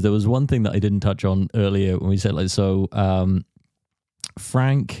point because there was one thing that I didn't touch on earlier when we said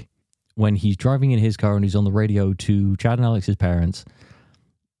Frank, when he's driving in his car and he's on the radio to Chad and Alex's parents,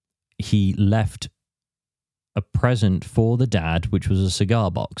 he left a present for the dad, which was a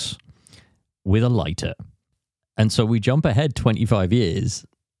cigar box with a lighter. And so we jump ahead 25 years,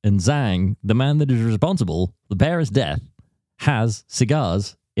 and Zhang, the man that is responsible for the parents' death, has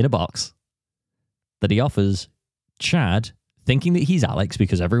cigars in a box that he offers Chad, thinking that he's Alex,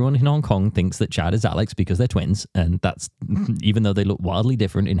 because everyone in Hong Kong thinks that Chad is Alex because they're twins, and that's even though they look wildly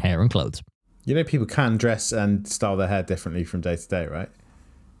different in hair and clothes. You know, people can dress and style their hair differently from day to day, right?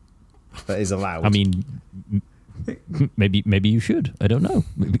 That is allowed. I mean, maybe you should. I don't know.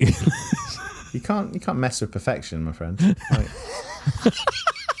 Maybe. You can't mess with perfection, my friend. Like,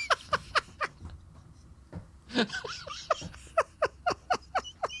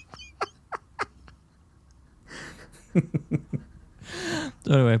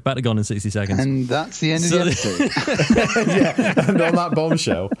 Anyway, back to Gone in 60 Seconds. And that's the end of the episode. yeah, and on that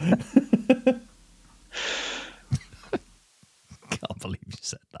bombshell. Can't believe you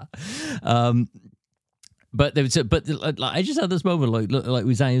said that. But I just had this moment, like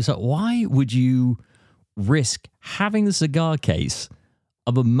we saying, like, why would you risk having the cigar case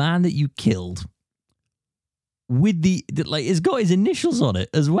of a man that you killed with it's got his initials on it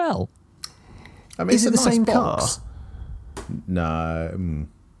as well? I mean, Is it the same box. Car? No.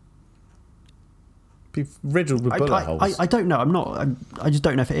 Be riddled with bullet holes. I don't know. I just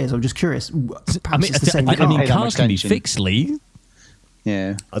don't know if it is. I'm just curious. Perhaps it's the same I car. mean, cars can be fixed, Lee.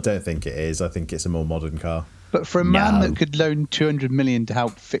 Yeah. I don't think it is. I think it's a more modern car. But for a man that could loan 200 million to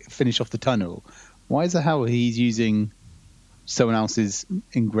help finish off the tunnel, why is the hell he's using someone else's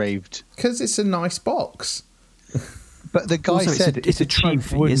engraved? Because it's a nice box. But the guy Also, said it's a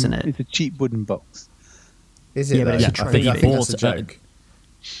trophy, wooden, isn't it? It's a cheap wooden box. Is it? Yeah, but it's a trophy. I think that's a joke.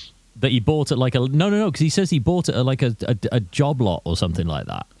 That he bought it like a because he says he bought it at like a job lot or something like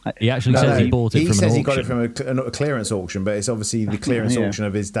that. He actually says he bought it from an auction. He says he got it from a clearance auction, but it's obviously the clearance auction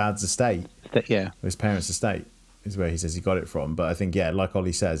of his dad's estate. Yeah, his parents' estate is where he says he got it from. But I think, yeah, like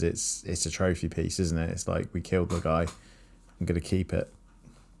Ollie says, it's a trophy piece, isn't it? It's like, we killed the guy, I'm going to keep it.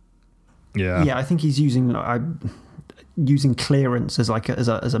 Yeah, I think he's using clearance as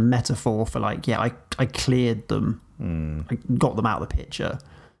as a metaphor for I cleared them, I got them out of the picture.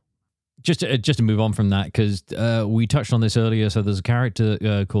 Just to move on from that, because we touched on this earlier. So there's a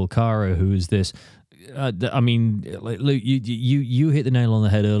character called Kara who is this. I mean, Luke, you hit the nail on the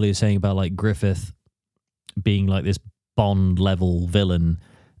head earlier, saying about like Griffith being like this Bond level villain,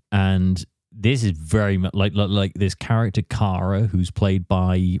 and this is very much like this character Kara, who's played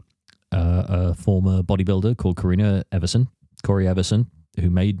by a former bodybuilder called Corey Everson, who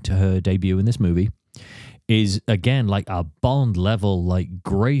made her debut in this movie. Is again like a Bond level, like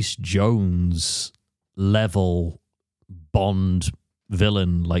Grace Jones level Bond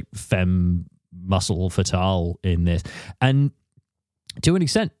villain, like femme muscle fatale in this, and to an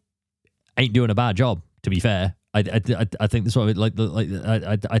extent, ain't doing a bad job. To be fair, I think this one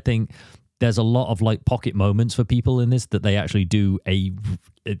I think there's a lot of like pocket moments for people in this that they actually do a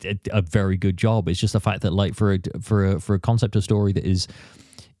very good job. It's just the fact that like for a concept of story that is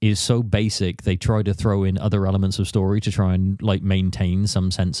so basic, they try to throw in other elements of story to try and like maintain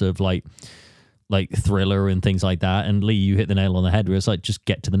some sense of like thriller and things like that. And Lee, you hit the nail on the head where it's like, just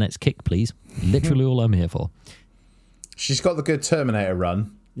get to the next kick, please. Literally all I'm here for. She's got the good Terminator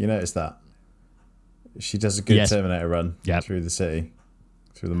run. You notice that? She does a good Terminator run through the city,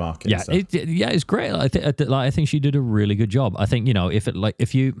 through the market. Yeah, it's great. I think she did a really good job. I think, you know,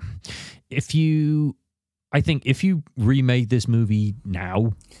 if you remade this movie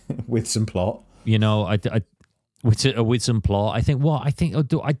now with some plot, you know, with some plot, I think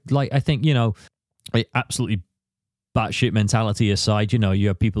you know, absolutely batshit mentality aside, you know, you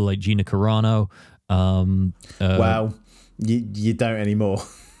have people like Gina Carano. Wow, you don't anymore.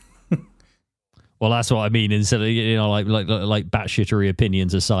 Well, that's what I mean. Instead of, you know, like batshittery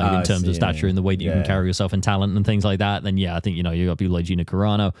opinions aside, in terms of stature and the way that you can carry yourself and talent and things like that, then I think, you know, you got people like Gina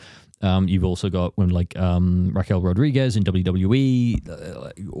Carano. You've also got Raquel Rodriguez in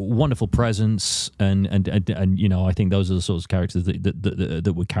WWE, wonderful presence, and you know, I think those are the sorts of characters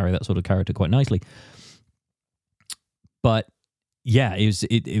that would carry that sort of character quite nicely. But yeah,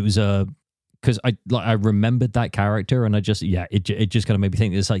 it was a. Because I remembered that character, and it just kind of made me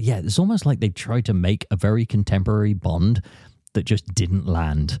think, it's like, it's almost like they tried to make a very contemporary Bond that just didn't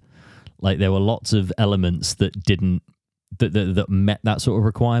land. Like there were lots of elements that met that sort of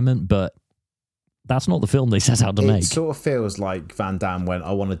requirement, but that's not the film they set out to make. It sort of feels like Van Damme went,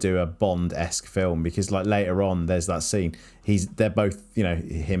 I want to do a Bond-esque film, because like later on there's that scene. They're both, you know,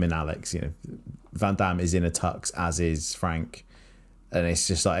 him and Alex, you know, Van Damme is in a tux, as is Frank. And it's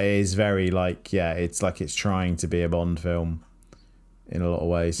just like, it is very like, it's like it's trying to be a Bond film in a lot of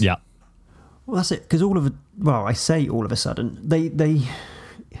ways. Yeah. Well, that's it. Because all of a sudden,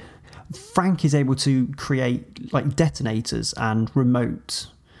 Frank is able to create like detonators and remote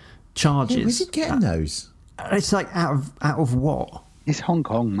charges. Yeah, where's he getting those? It's like out of what? It's Hong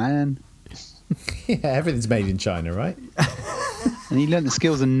Kong, man. Yeah, everything's made in China, right? And he learned the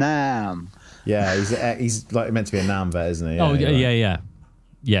skills of Nam. Yeah, he's like meant to be a NAM vet, isn't he?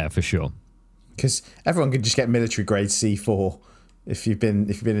 Yeah, for sure. Because everyone can just get military grade C4 if you've been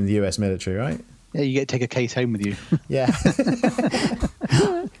in the US military, right? Yeah, you get to take a case home with you. Yeah.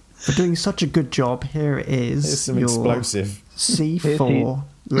 For doing such a good job, here it is. It's some explosive C4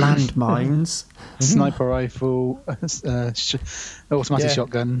 landmines, sniper rifle, automatic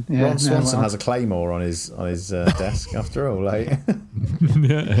shotgun. Yeah, Ron Swanson has a claymore on his desk. After all, like.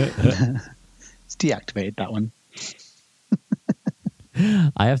 It's deactivated, that one.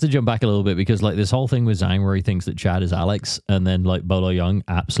 I have to jump back a little bit because like this whole thing with Zhang where he thinks that Chad is Alex, and then like Bolo Young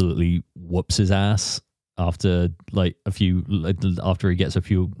absolutely whoops his ass after he gets a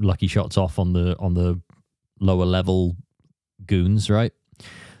few lucky shots off on the lower level goons, right?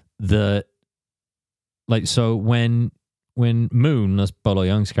 So when Moon, that's Bolo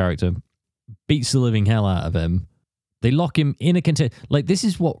Young's character, beats the living hell out of him, they lock him in a container. Like, this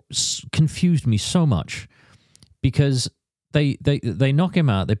is what confused me so much, because they knock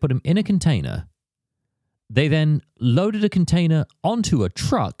him out, they put him in a container, they then loaded a container onto a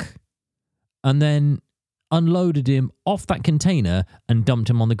truck, and then unloaded him off that container and dumped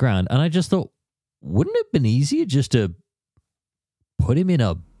him on the ground. And I just thought, wouldn't it have been easier just to put him in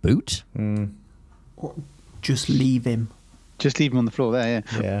a boot? Or just leave him. Just leave him on the floor there,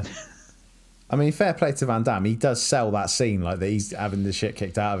 Yeah. I mean, fair play to Van Damme. He does sell that scene, like that he's having the shit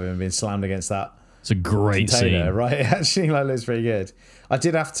kicked out of him and being slammed against that. It's a great container, scene, right? It actually looks pretty good. I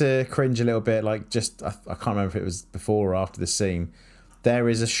did have to cringe a little bit, like just I can't remember if it was before or after the scene. There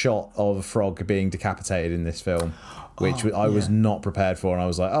is a shot of a frog being decapitated in this film, which I was not prepared for, and I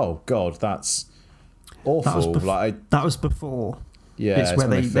was like, "Oh God, that's awful!" That was before. Yeah, it's where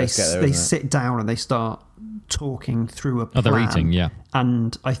they sit down and they start talking through a plan. Oh, they're eating, yeah.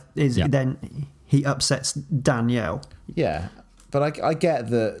 And then he upsets Danielle. Yeah, but I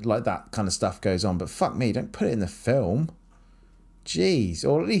get that like that kind of stuff goes on, but fuck me, don't put it in the film. Jeez,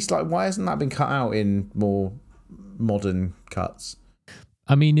 or at least like why hasn't that been cut out in more modern cuts?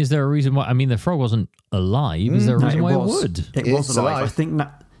 I mean, is there a reason why? I mean, the frog wasn't alive. Is there a reason why it would? It was alive. I think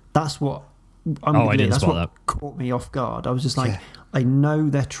that's what. I didn't spot that. Caught me off guard. I was just like, I know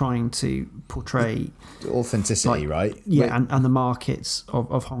they're trying to portray authenticity, right? Yeah, and the markets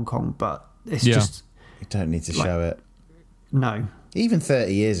of Hong Kong, but it's just you don't need to show it. No, even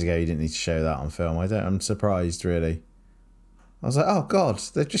 30 years ago, you didn't need to show that on film. I'm surprised, really. I was like, oh God,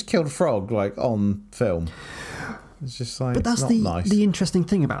 they've just killed a frog like on film. It's just like, but that's the interesting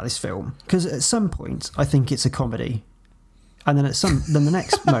thing about this film, because at some point I think it's a comedy. And then then the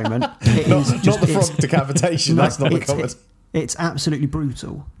next moment, it not, is just not the frog decapitation. That's not the comedy. It's absolutely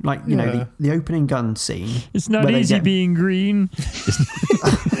brutal. Like, you know, the opening gun scene. It's not easy being green.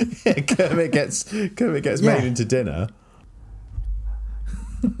 Kermit gets made into dinner.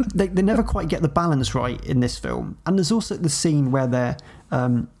 They never quite get the balance right in this film. And there's also the scene where they're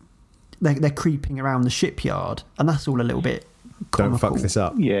creeping around the shipyard, and that's all a little bit comical. Don't fuck this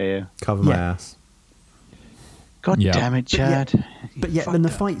up. Yeah. Cover my ass. God damn it, Chad. But yet then the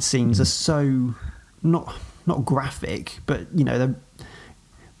fight scenes are so not graphic, but, you know, they're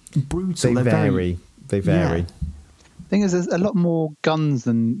brutal. They vary. Yeah. Thing is, there's a lot more guns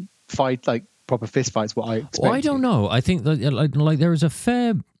than fight, like proper fist fights. What I expect. Well, I don't know. I think that like there is a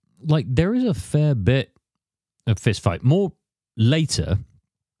fair bit of fist fight, more later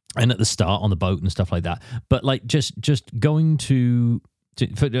and at the start on the boat and stuff like that. But like just going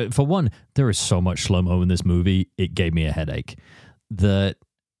for one, there is so much slow mo in this movie. It gave me a headache. But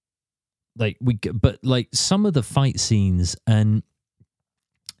some of the fight scenes, and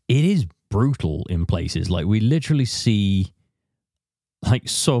it is brutal in places. Like, we literally see like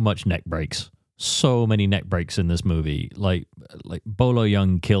so much neck breaks. So many neck breaks in this movie. Like Bolo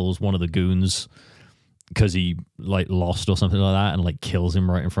Young kills one of the goons because he like lost or something like that, and like kills him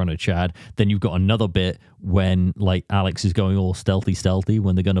right in front of Chad. Then you've got another bit when like Alex is going all stealthy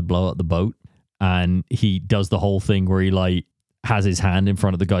when they're going to blow up the boat, and he does the whole thing where he like has his hand in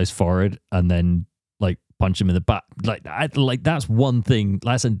front of the guy's forehead and then like punch him in the back. Like that's one thing.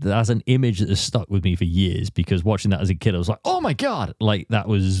 That's an image that has stuck with me for years, because watching that as a kid, I was like, oh my God, like that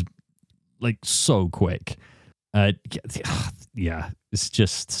was like so quick. Yeah, it's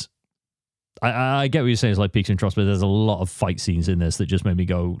just, I get what you're saying. It's like peaks and troughs, but there's a lot of fight scenes in this that just made me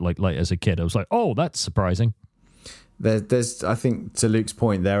go like as a kid, I was like, oh, that's surprising. There's, I think, to Luke's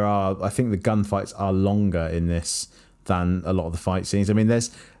point, I think the gunfights are longer in this than a lot of the fight scenes. I mean,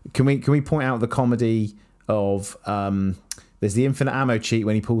 can we point out the comedy of there's the infinite ammo cheat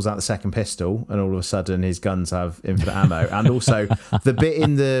when he pulls out the second pistol and all of a sudden his guns have infinite ammo, and also the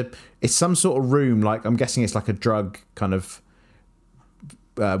bit it's some sort of room, like I'm guessing it's like a drug kind of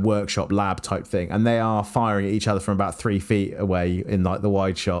workshop lab type thing, and they are firing at each other from about 3 feet away in like the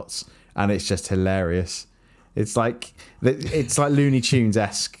wide shots, and it's just hilarious. It's like Looney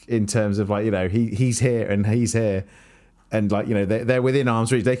Tunes-esque in terms of, like, you know, he's here and he's here, and like, you know, they're within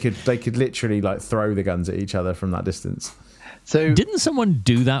arm's reach. They could literally like throw the guns at each other from that distance. So didn't someone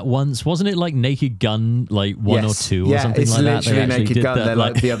do that once? Wasn't it like Naked Gun, like one or two or something like that? Yeah, it's literally Naked Gun. That, they're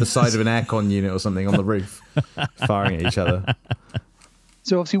like the other side of an aircon unit or something on the roof, firing at each other.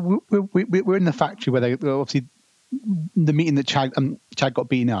 So obviously we're in the factory where they obviously the meeting that Chad got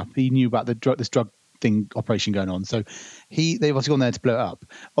beaten up. He knew about this drug thing operation going on, so they've obviously gone there to blow it up.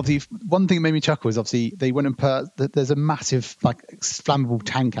 Obviously, one thing that made me chuckle is obviously they went and put there's a massive like flammable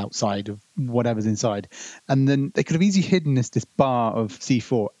tank outside of whatever's inside, and then they could have easily hidden this bar of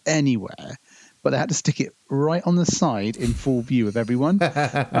C4 anywhere, but they had to stick it right on the side in full view of everyone.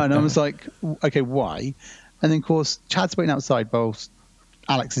 And I was like, okay, why? And then of course Chad's waiting outside whilst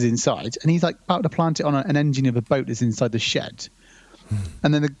Alex is inside, and he's like about to plant it on an engine of a boat that's inside the shed,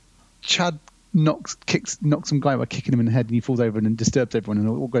 and then Chad knocks some guy by kicking him in the head, and he falls over and then disturbs everyone, and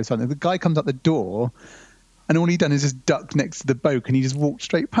all goes fine. The guy comes out the door, and all he done is just duck next to the boat, and he just walked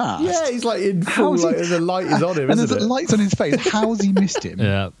straight past. Yeah, he's like in full, like the light is on him, and there's lights on his face. How's he missed him?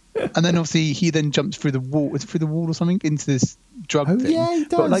 Yeah. And then obviously he then jumps through the wall or something into this drug thing. Yeah, he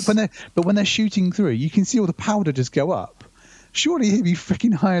does. But when they're shooting through, you can see all the powder just go up. Surely he'd be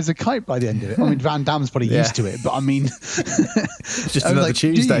freaking high as a kite by the end of it. I mean, Van-Damme's probably used to it, but I mean, it's just another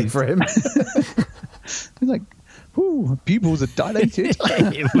Tuesday for him. He's like, ooh, pupils are dilated.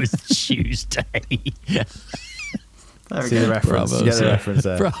 It was Tuesday. See the reference. Bravo, you get the reference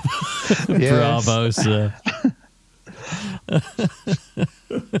there. Bravo, sir.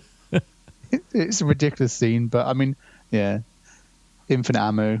 It's a ridiculous scene, but I mean, yeah, infinite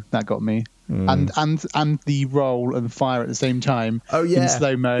ammo, that got me. And the roll and fire at the same time in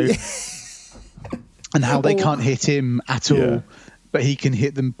slow-mo. And how they can't hit him at all, but he can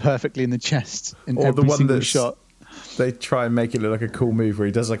hit them perfectly in the chest in every single shot. They try and make it look like a cool move where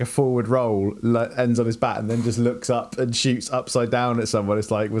he does like a forward roll, ends on his bat, and then just looks up and shoots upside down at someone.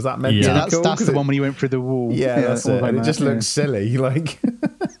 It's like, was that meant to be cool? That's the one when he went through the wall. Yeah, that's it. And it just looks silly. Like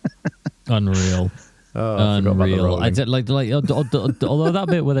Unreal. Oh, I Unreal. I did like although that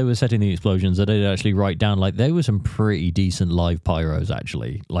bit where they were setting the explosions, I did actually write down like there were some pretty decent live pyros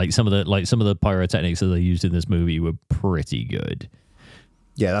actually. Like some of the pyrotechnics that they used in this movie were pretty good.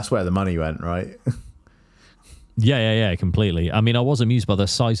 Yeah, that's where the money went, right? Yeah, completely. I mean, I was amused by the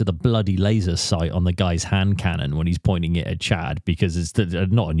size of the bloody laser sight on the guy's hand cannon when he's pointing it at Chad, because it's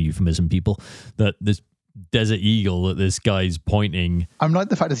not a euphemism, people, that this Desert Eagle that this guy's pointing. I'm like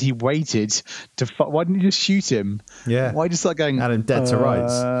the fact that he waited to. Why didn't you just shoot him? Yeah. Why just like going? Had him dead to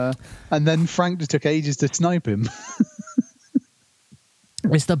rights. And then Frank just took ages to snipe him.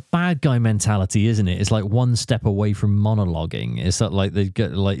 It's the bad guy mentality, isn't it? It's like one step away from monologuing. It's that like they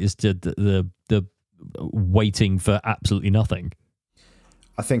get like it's the waiting for absolutely nothing.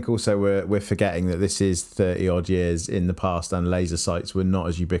 I think also we're forgetting that this is 30 odd years in the past, and laser sights were not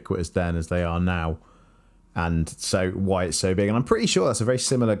as ubiquitous then as they are now. And so why it's so big. And I'm pretty sure that's a very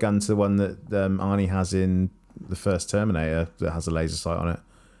similar gun to the one that Arnie has in the first Terminator that has a laser sight on it.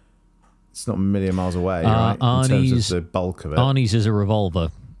 It's not a million miles away, right? In terms of the bulk of it. Arnie's is a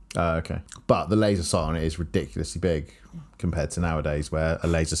revolver. Okay. But the laser sight on it is ridiculously big compared to nowadays, where a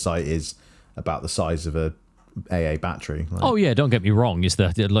laser sight is about the size of a AA battery. Like, Oh yeah, don't get me wrong. It's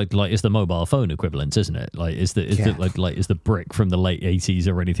the it's the mobile phone equivalent, isn't it? Like it's the brick from the late 80s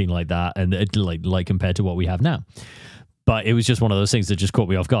or anything like that, and like compared to what we have now. But it was just one of those things that just caught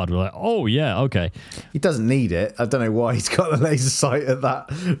me off guard. We're like, oh yeah, okay. he doesn't need it. I don't know why he's got the laser sight at that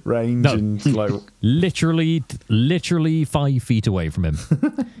range. No. And like, literally 5 feet away from him,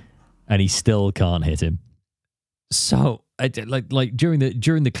 and he still can't hit him. So like during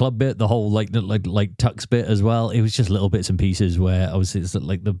the club bit, the whole like Tux bit as well, it was just little bits and pieces where obviously it's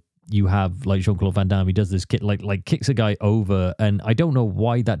like you have like Jean-Claude Van Damme, he does this like kicks a guy over, and I don't know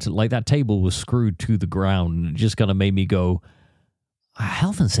why that table was screwed to the ground. It just kind of made me go,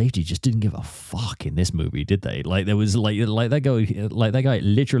 health and safety just didn't give a fuck in this movie, did they? Like there was like that guy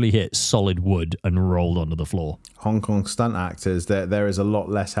literally hit solid wood and rolled onto the floor. Hong Kong stunt actors, there is a lot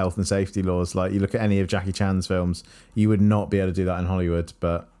less health and safety laws. Like you look at any of Jackie Chan's films, you would not be able to do that in Hollywood,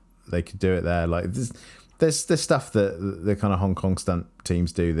 but they could do it there. Like there's stuff that the kind of Hong Kong stunt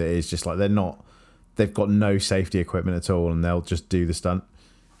teams do that is just like they've got no safety equipment at all, and they'll just do the stunt.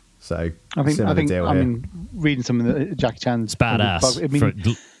 So I mean, reading some of the Jackie Chan's, it's badass. I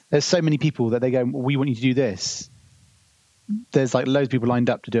mean, there's so many people that they go, well, we want you to do this. There's like loads of people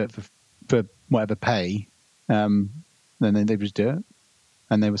lined up to do it for whatever pay. Then they just do it,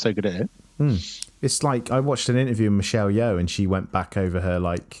 and they were so good at it. It's like I watched an interview with Michelle Yeoh, and she went back over her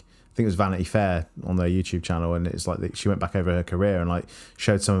I think it was Vanity Fair on their YouTube channel, and it's like she went back over her career and like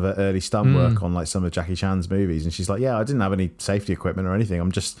showed some of her early stunt work on like some of Jackie Chan's movies, and she's like, yeah, I didn't have any safety equipment or anything.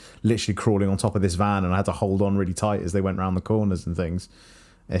 I'm just literally crawling on top of this van, and I had to hold on really tight as they went around the corners and things.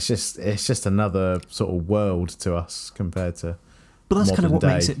 It's just another sort of world to us compared to. But that's kind of what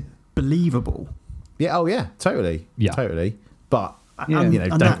day. makes it believable. Yeah. Oh yeah. Totally. Yeah. Totally. But.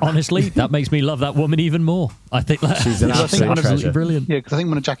 Yeah. Honestly, that makes me love that woman even more. I think that she's an absolutely treasure. Brilliant. Yeah, because I think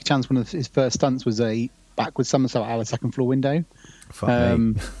one of Jackie Chan's his first stunts was a backwards somersault out of a second floor window.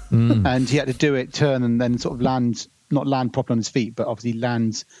 And he had to do it, turn, and then sort of not land properly on his feet, but obviously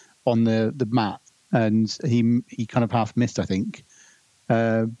lands on the mat. And he kind of half missed, I think.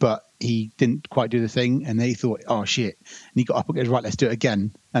 But he didn't quite do the thing, and they thought, oh shit. And he got up and goes, right, let's do it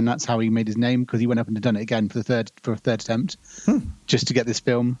again. And that's how he made his name, because he went up and done it again for a third attempt, just to get this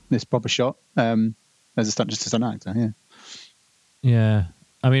proper shot. As a stunt actor, yeah. Yeah.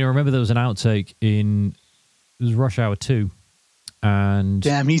 I mean, I remember there was an outtake it was Rush Hour 2. And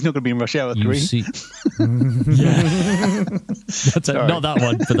damn, he's not going to be in Rush Hour 3. Not that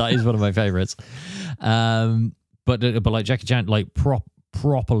one, but that is one of my favorites. But like Jackie Chan, like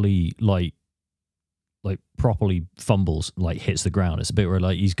properly fumbles, like hits the ground. It's a bit where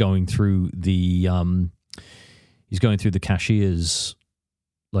like he's going through the cashier's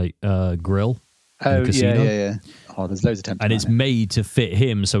like grill. Oh, the casino. Yeah. Oh, there's loads of attempts. And it's made to fit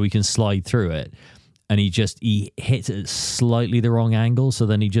him so he can slide through it. And he hits it at slightly the wrong angle, so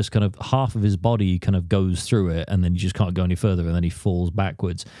then he just kind of half of his body kind of goes through it, and then he just can't go any further, and then he falls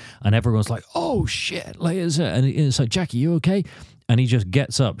backwards. And everyone's like, "Oh shit!" Like, and it's like, "Jackie, you okay?" And he just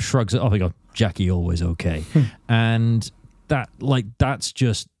gets up, shrugs it off, and goes, "Jackie, always okay." And that's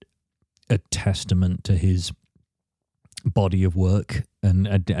just a testament to his body of work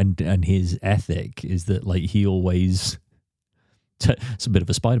and his ethic. Is that like he always. It's a bit of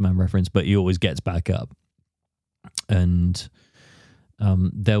a Spider-Man reference, but he always gets back up. And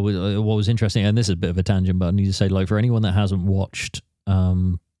there was what was interesting, and this is a bit of a tangent, but I need to say, like, for anyone that hasn't watched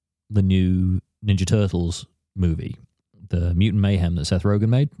the new Ninja Turtles movie, the Mutant Mayhem that Seth Rogen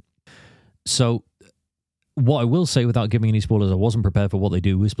made. So what I will say, without giving any spoilers, I wasn't prepared for what they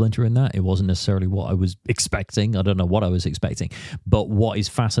do with Splinter in that. It wasn't necessarily what I was expecting. I don't know what I was expecting. But what is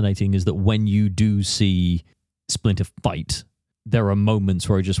fascinating is that when you do see Splinter fight, there are moments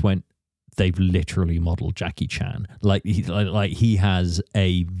where I just went, they've literally modeled Jackie Chan. Like he has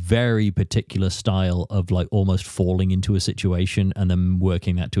a very particular style of like almost falling into a situation and then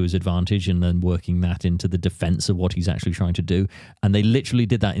working that to his advantage and then working that into the defense of what he's actually trying to do. And they literally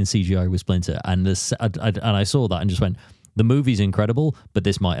did that in CGI with Splinter. And I saw that and just went, the movie's incredible, but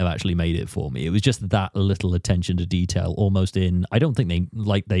this might have actually made it for me. It was just that little attention to detail, almost in. I don't think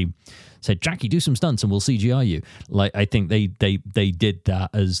they said, Jackie, do some stunts and we'll CGI you. Like, I think they did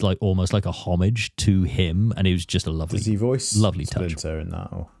that as like almost like a homage to him, and it was just a lovely. Does he voice lovely Splinter touch in that?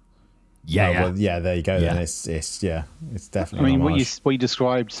 Or? Yeah. Well, yeah. There you go. Yeah. Then it's definitely. I mean, an what homage. you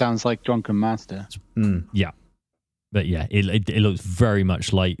described sounds like Drunken Master. Yeah. But yeah, it looks very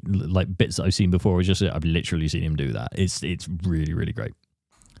much like bits that I've seen before. It's just I've literally seen him do that. It's really, really great.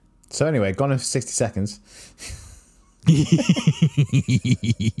 So anyway, gone in for 60 seconds.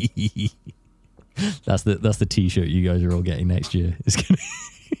 That's the T-shirt you guys are all getting next year. It's gonna.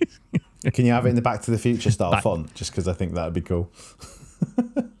 Can you have it in the Back to the Future style font? Just because I think that would be cool.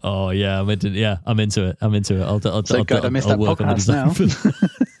 Oh yeah, I'm into it. I'll So good, I missed that work on the podcast design.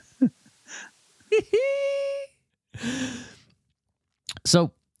 now.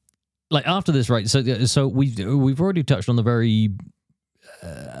 So, like after this, right? So we've already touched on the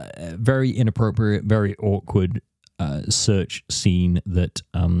very inappropriate, very awkward search scene that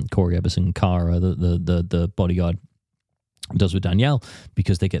Corey Eberson, Kara, the bodyguard, does with Danielle,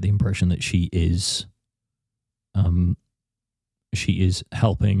 because they get the impression that she is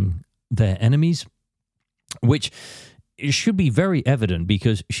helping their enemies, which should be very evident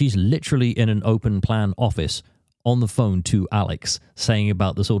because she's literally in an open plan office on the phone to Alex saying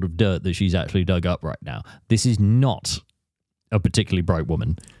about the sort of dirt that she's actually dug up right now. This is not a particularly bright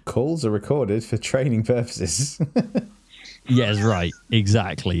woman. Calls are recorded for training purposes. Yes, right.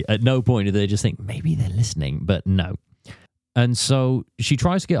 Exactly. At no point do they just think, maybe they're listening, but no. And so she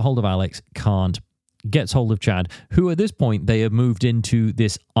tries to get hold of Alex, can't, gets hold of Chad, who at this point they have moved into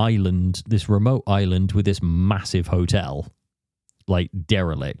this island, this remote island with this massive hotel, like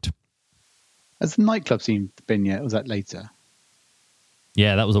derelict. Has the nightclub scene been yet? Or was that later?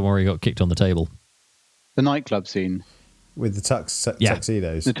 Yeah, that was the one where he got kicked on the table. The nightclub scene. With the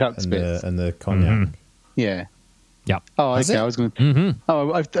tuxedos. The tux bits. And the cognac. Mm-hmm. Yeah. Yeah. Oh, Has okay. it? I was going to. Mm-hmm.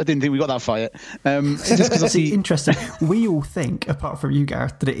 Oh, I didn't think we got that far yet. Just because I See, see. interesting. We all think, apart from you,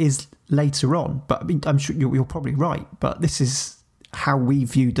 Gareth, that it is later on. But I mean, I'm sure you're probably right. But this is how we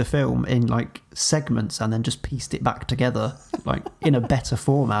viewed the film in like segments, and then just pieced it back together, like in a better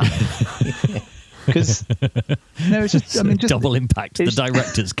format. Because no, it's just. I mean, just double impact. The it's-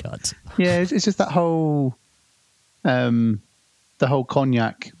 director's cut. Yeah, it's just that whole, the whole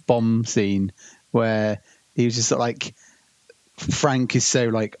cognac bomb scene where he was just like, Frank is so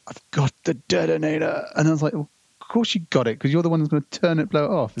like, I've got the detonator, and I was like, well, of course you got it because you're the one that's going to turn it, blow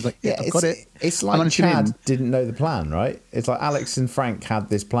it off. It's like, yeah, I've got it. It's I'm like managing Chad in. didn't know the plan, right? It's like Alex and Frank had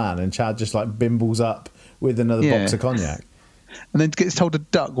this plan, and Chad just like bimbles up with another Yeah. box of cognac. And then gets told to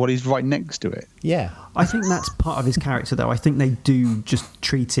duck while he's right next to it. Yeah. I think that's part of his character, though. I think they do just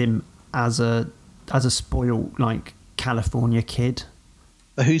treat him as a spoiled, like, California kid.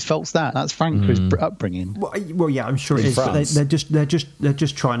 But whose fault's that? That's Frank for his upbringing. Well, yeah, I'm sure it In is. But France. they're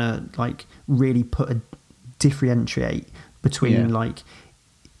just trying to like really differentiate between Yeah. like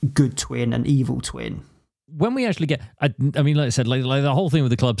good twin and evil twin. When we actually get, I mean, like I said, like the whole thing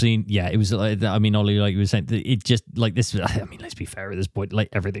with the club scene, yeah, it was like, I mean, Ollie, like you were saying, it just like this. I mean, let's be fair at this point, like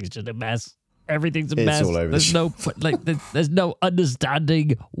everything's just a mess. Everything's a It's mess. all over There's the no like, there's no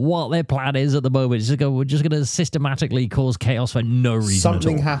understanding what their plan is at the moment. It's just we're just going to systematically cause chaos for no reason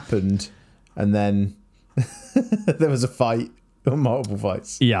Something at all. happened, and then there was a fight, or multiple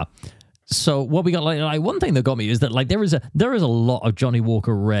fights. Yeah. So what we got, like one thing that got me is that like there is a lot of Johnny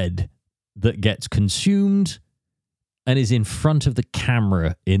Walker Red that gets consumed and is in front of the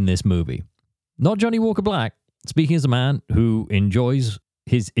camera in this movie. Not Johnny Walker Black, speaking as a man who enjoys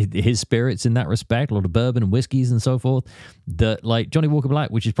his spirits in that respect, a lot of bourbon and whiskeys and so forth, that like Johnny Walker Black,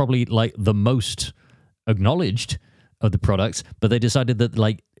 which is probably like the most acknowledged of the products, but they decided that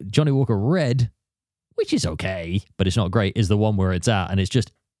like Johnny Walker Red, which is okay, but it's not great, is the one where it's at, and it's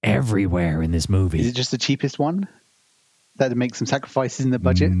just everywhere in this movie. Is it just the cheapest one? That to make some sacrifices in the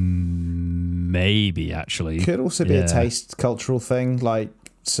budget? Maybe, actually. Could also be Yeah. a taste cultural thing, like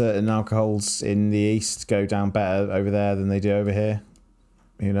certain alcohols in the East go down better over there than they do over here.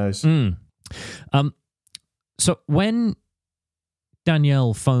 Who knows? So when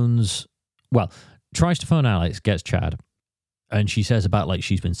Danielle tries to phone Alex, gets Chad, and she says about like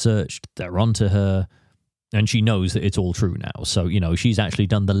she's been searched, they're onto her, And she knows that it's all true now. So, she's actually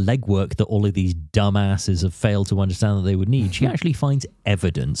done the legwork that all of these dumbasses have failed to understand that they would need. She actually finds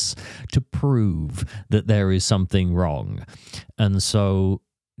evidence to prove that there is something wrong. And so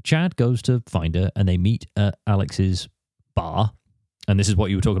Chad goes to find her, and they meet at Alex's bar. And this is what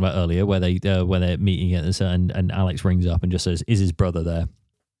you were talking about earlier, where they're meeting at this, and Alex rings up and just says, "Is his brother there?"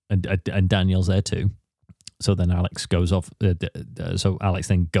 And Daniel's there too. So then Alex goes off. So Alex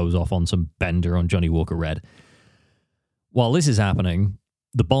then goes off on some bender on Johnny Walker Red. While this is happening,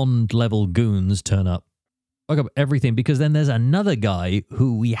 the Bond level goons turn up, fuck up everything, because then there's another guy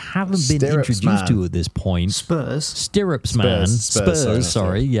who we haven't been introduced to at this point. Stirrups Man.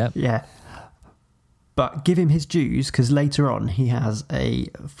 Sorry. Yeah. Yeah. But give him his dues, because later on he has a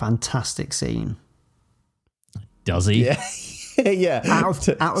fantastic scene. Does he? Yeah. Yeah. Out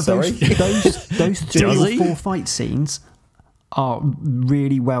of those 3 or 4 fight scenes are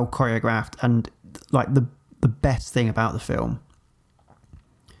really well choreographed, and like the best thing about the film.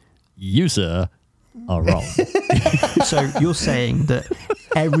 You, sir, are wrong. So you're saying that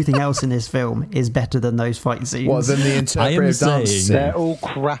everything else in this film is better than those fight scenes? What, than the interpretive dance scene? They're all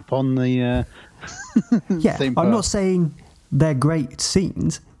crap on the yeah, same I'm part. not saying they're great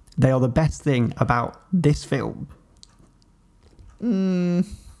scenes. They are the best thing about this film. Is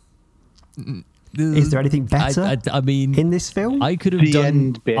there anything better I mean, in this film? I could have the done...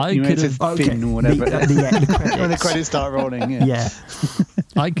 end bit. I could have... Fin or whatever. The credits. When the credits start rolling. Yeah.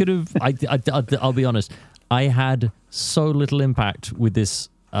 I could have... I'll be honest. I had so little impact with this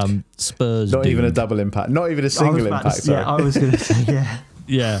Spurs Not dude. even a double impact. Not even a single impact. Yeah, I was going to say, yeah.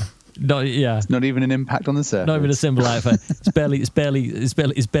 Yeah. Yeah. It's not even an impact on the surface. Not even a simple outfit. It's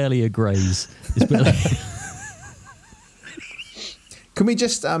barely a graze. It's barely... Can we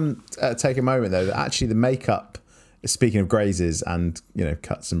just take a moment though that actually the makeup, speaking of grazes and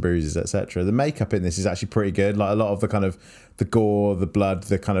cuts and bruises, etc., the makeup in this is actually pretty good. Like a lot of the kind of the gore, the blood,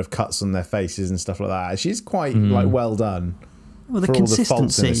 the kind of cuts on their faces and stuff like that. She's quite like well done. Well, the for all the faults in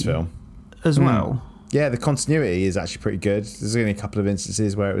consistency this film as well. Yeah, the continuity is actually pretty good. There's only a couple of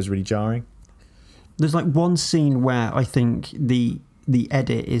instances where it was really jarring. There's like one scene where I think the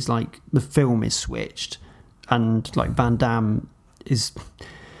edit is like the film is switched, and like Van-Damme is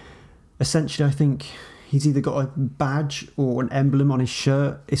essentially, I think he's either got a badge or an emblem on his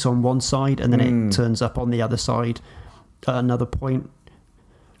shirt. It's on one side and then it turns up on the other side at another point.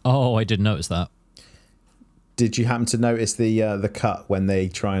 Oh, I didn't notice that. Did you happen to notice the cut when they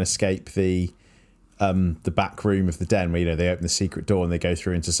try and escape the back room of the den, where they open the secret door and they go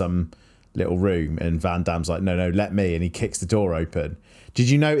through into some little room, and Van Damme's like, no, let me, and he kicks the door open. Did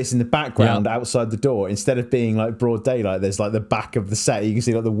you notice in the background outside the door, instead of being like broad daylight, there's like the back of the set, you can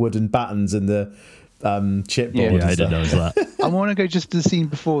see like the wooden battens and the chipboard. Yeah, I didn't notice that. I want to go just to the scene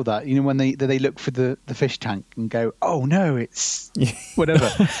before that. When they look for the fish tank and go, oh no, it's whatever.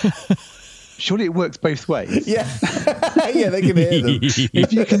 Surely it works both ways. Yeah. Yeah, they can hear them.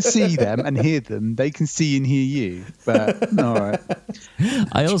 If you can see them and hear them, they can see and hear you. But all right.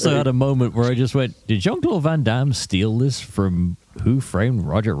 I also had a moment where I just went, did Jean-Claude Van Damme steal this from Who Framed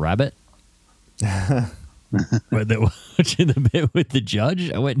Roger Rabbit? When they were watching the bit with the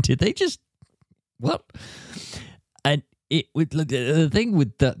judge, I went, did they just... What? And the thing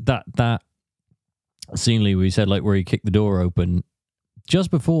with that scene, Lee, we said like where he kicked the door open,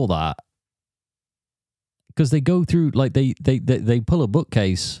 just before that, because they go through, like they pull a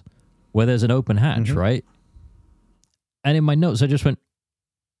bookcase where there's an open hatch, right? And in my notes, I just went,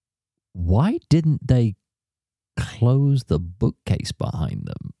 why didn't they close the bookcase behind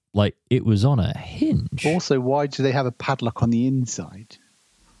them? Like it was on a hinge. Also, why do they have a padlock on the inside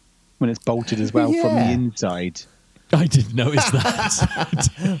when it's bolted as well from the inside? I didn't notice that.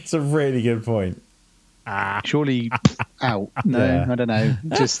 That's a really good point. Surely out. No, Yeah. I don't know.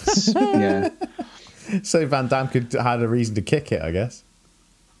 Just, yeah. So Van Damme could had a reason to kick it, I guess.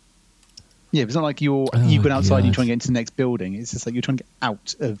 Yeah, it's not like you've gone outside and you're trying to get into the next building. It's just like you're trying to get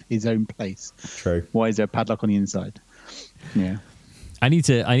out of his own place. True. Why is there a padlock on the inside? Yeah. I need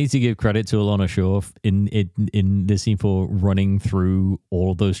to give credit to Alana Shaw in this scene for running through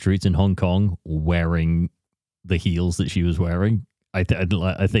all of those streets in Hong Kong wearing the heels that she was wearing. I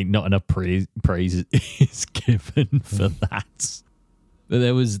think not enough praise is given for that. But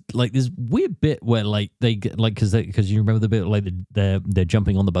there was like this weird bit where like they get like because you remember the bit like they're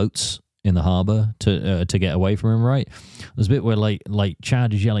jumping on the boats in the harbour to get away from him, right? There's a bit where like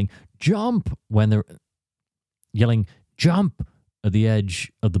Chad is yelling jump when they're yelling jump at the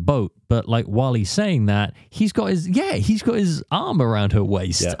edge of the boat. But like while he's saying that, he's got his arm around her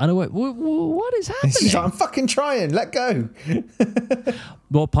waist. Yeah. And I went, what is happening? He's like, I'm fucking trying. Let go.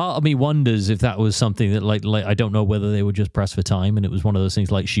 Well, part of me wonders if that was something that like I don't know whether they were just pressed for time and it was one of those things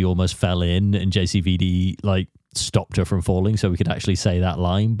like she almost fell in and JCVD like stopped her from falling so we could actually say that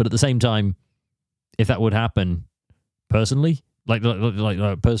line. But at the same time, if that would happen personally,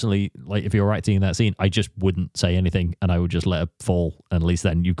 personally, like if you're acting in that scene, I just wouldn't say anything and I would just let her fall, and at least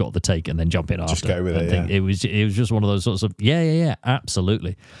then you've got the take and then jump in after. Just go with it. Yeah. It was just one of those sorts of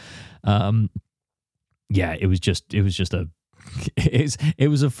absolutely. It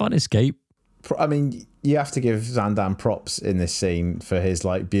was a fun escape. I mean, you have to give Van-Damme props in this scene for his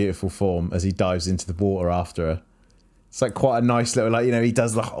like beautiful form as he dives into the water after her. It's like quite a nice little, like, you know, he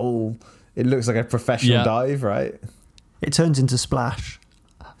does the whole, it looks like a professional dive, right? It turns into Splash.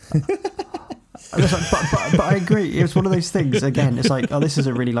 But I agree. It was one of those things. Again, it's like, oh, this is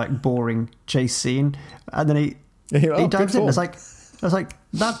a really like boring chase scene, and then he dives in. I was like,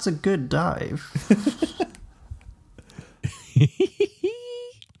 that's a good dive.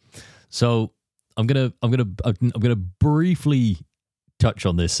 So I'm gonna briefly touch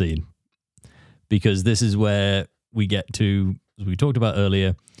on this scene because this is where we get to, as we talked about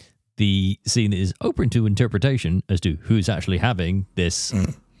earlier, the scene that is open to interpretation as to who's actually having this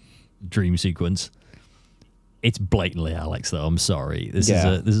dream sequence. It's blatantly Alex, though. I'm sorry. This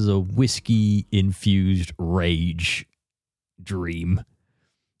is a whiskey infused rage dream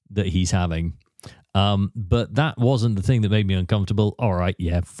that he's having. But that wasn't the thing that made me uncomfortable. All right,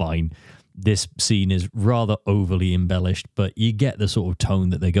 yeah, fine. This scene is rather overly embellished, but you get the sort of tone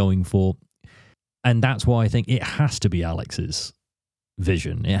that they're going for. And that's why I think it has to be Alex's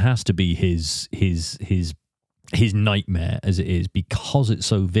vision. It has to be his nightmare as it is, because it's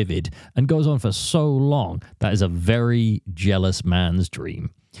so vivid and goes on for so long. That is a very jealous man's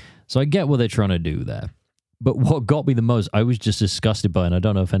dream. So I get what they're trying to do there. But what got me the most, I was just disgusted by, and I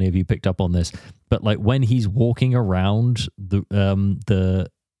don't know if any of you picked up on this, but like when he's walking around the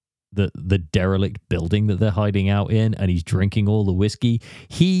derelict building that they're hiding out in, and he's drinking all the whiskey,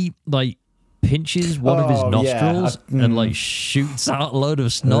 he like pinches one of his nostrils and like shoots out a load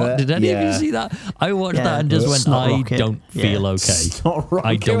of snot. Did any of you see that? I watched that and just went, I don't feel okay.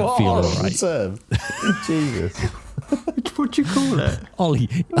 I don't feel all right. Jesus. What'd you call it?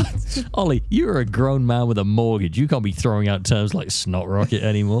 Ollie, you're a grown man with a mortgage. You can't be throwing out terms like snot rocket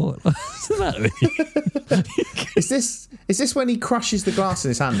anymore. What's the matter with you? Is this when he crushes the glass in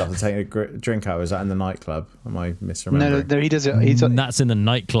his hand after taking a drink out? Is that in the nightclub? Am I misremembering? No, he does it. That's in the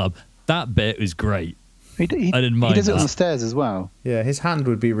nightclub. That bit was great. I didn't mind. He does it that. on the stairs as well. Yeah, his hand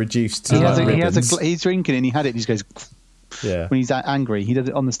would be reduced to he's drinking and he had it. He just goes. Yeah. When he's angry, he does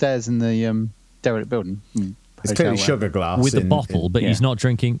it on the stairs in the derelict building. It's clearly sugar glass with the bottle, but he's not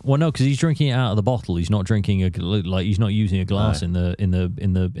drinking. Well, no, because he's drinking it out of the bottle. He's not drinking he's not using a glass in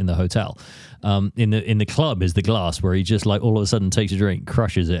the hotel. In the club is the glass where he just like all of a sudden takes a drink,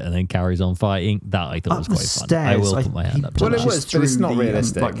 crushes it, and then carries on fighting. That I thought was quite fun. I will put my hand up to that. Well, it was, but it's not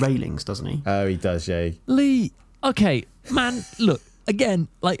realistic. Like railings, doesn't he? Oh, he does, yeah. Lee, okay, man, look again,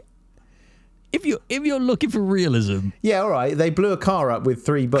 like. If you're looking for realism, yeah, all right. They blew a car up with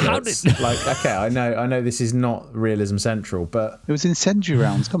 3 bullets. Like, okay, I know this is not realism central, but it was incendiary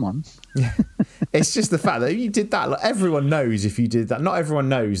rounds. Come on, yeah. It's just the fact that you did that. Like, everyone knows if you did that. Not everyone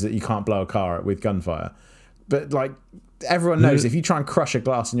knows that you can't blow a car up with gunfire, but like everyone knows if you try and crush a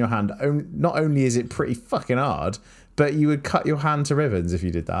glass in your hand, not only is it pretty fucking hard, but you would cut your hand to ribbons if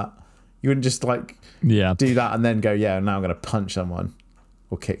you did that. You wouldn't just like do that and then go, now I'm going to punch someone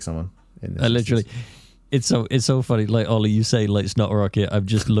or kick someone. Literally, it's so funny. Like Ollie, you say like snot rocket. I'm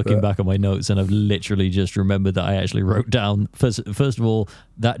just looking back at my notes and I've literally just remembered that I actually wrote down first of all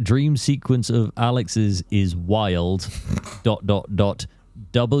that dream sequence of Alex's is wild. ...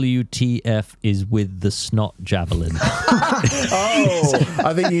 WTF is with the snot javelin.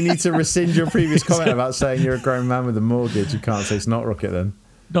 I think you need to rescind your previous comment about saying you're a grown man with a mortgage. You can't say snot rocket then.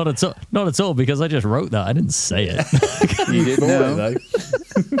 Not at all, because I just wrote that. I didn't say it. You didn't know, though.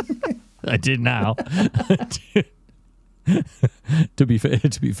 I did now. To be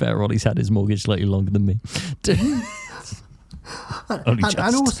fair, Ollie's had his mortgage slightly longer than me.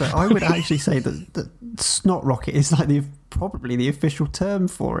 And also, I would actually say that snot rocket is like probably the official term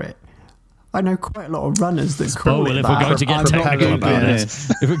for it. I know quite a lot of runners that call it if that. we're going to get technical about it.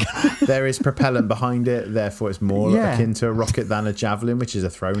 There is propellant behind it, therefore it's more akin to a rocket than a javelin, which is a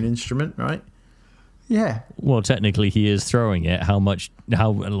thrown instrument, right? Yeah. Well, technically he is throwing it. How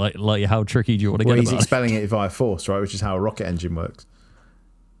tricky do you want to get about it? He's expelling it via force, right? Which is how a rocket engine works.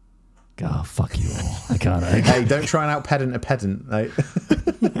 oh, fuck you all. I can't. Hey, don't try and out pedant a pedant, mate.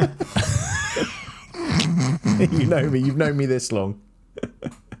 You know me. You've known me this long.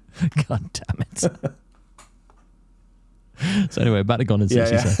 God damn it. So anyway, back to Gone in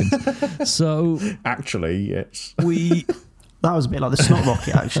 60 seconds. So actually, yes. That was a bit like the snot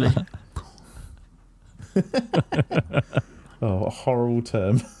rocket, actually. Oh, a horrible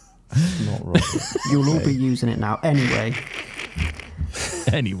term. Not rocket. You'll all be using it now anyway.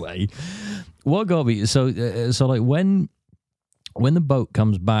 Anyway, what got me? So like when the boat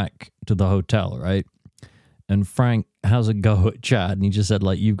comes back to the hotel, right? And Frank has a go at Chad, and he just said,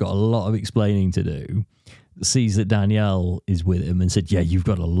 like, you've got a lot of explaining to do. Sees that Danielle is with him and said, yeah, you've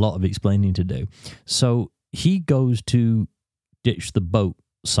got a lot of explaining to do. So he goes to ditch the boat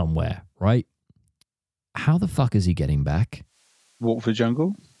somewhere, right? How the fuck is he getting back? Walk for the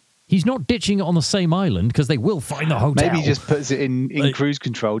jungle? He's not ditching it on the same island because they will find the hotel. Maybe he just puts it in cruise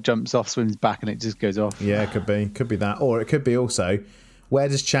control, jumps off, swims back, and it just goes off. Yeah, it could be that. Or it could be also, where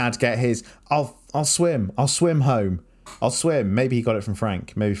does Chad get his, I'll swim home. I'll swim. Maybe he got it from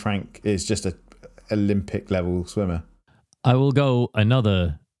Frank. Maybe Frank is just a Olympic level swimmer. I will go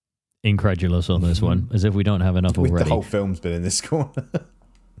another incredulous on this one, as if we don't have enough already. The whole film's been in this corner.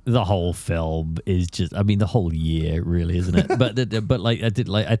 The whole film is just, I mean, the whole year, really, isn't it? But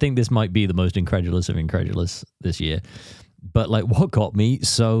I think this might be the most incredulous of incredulous this year. But like, what got me?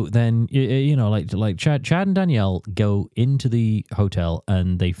 So then, you know, like Chad and Danielle go into the hotel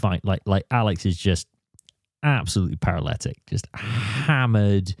and they find like Alex is just absolutely paralytic, just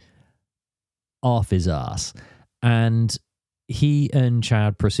hammered off his ass, and he and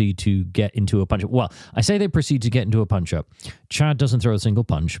Chad proceed to get into a punch up. Well, I say they proceed to get into a punch up. Chad doesn't throw a single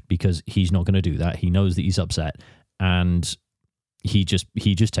punch because he's not going to do that. He knows that he's upset, and he just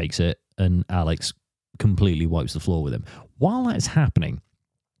takes it, and Alex completely wipes the floor with him. While that's happening,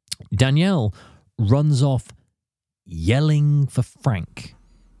 Danielle runs off yelling for Frank.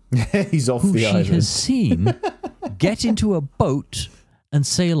 He's off who the she island. has seen get into a boat and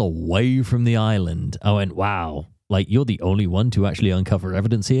sail away from the island. I went, wow, like, you're the only one to actually uncover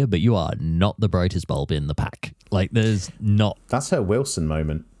evidence here, but you are not the brightest bulb in the pack. Like, there's not. That's her Wilson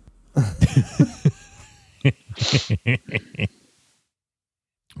moment.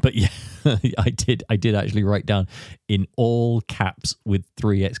 But yeah, I did actually write down in all caps with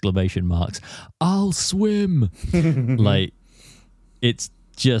 3 exclamation marks, I'll swim. Like, it's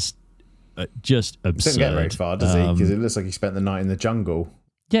just absurd. Doesn't get very far, does he? Because it looks like he spent the night in the jungle.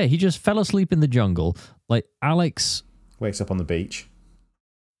 Yeah, he just fell asleep in the jungle. Like, Alex wakes up on the beach.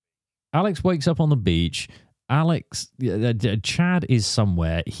 Alex wakes up on the beach. Chad is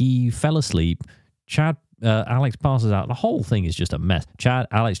somewhere. He fell asleep. Alex passes out. The whole thing is just a mess. Chad,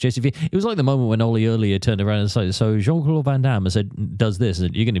 Alex, Josephine. It was like the moment when Ollie earlier turned around and said, so Jean-Claude Van-Damme said, does this.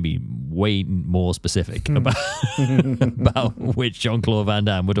 And you're going to be way more specific about which Jean-Claude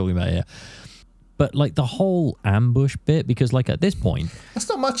Van-Damme we're talking about here. But like the whole ambush bit, because like at this point, that's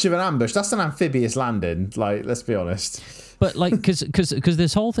not much of an ambush. That's an amphibious landing. Like, let's be honest. But like, because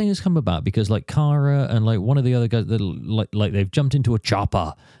this whole thing has come about because like Kara and like one of the other guys, like they've jumped into a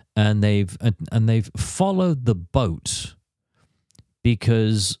chopper and they've followed the boat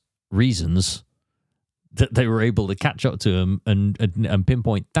because reasons that they were able to catch up to him and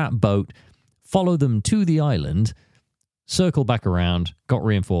pinpoint that boat, follow them to the island. Circle back around, got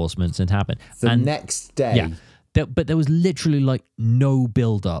reinforcements, and happened. The next day. Yeah, but there was literally like no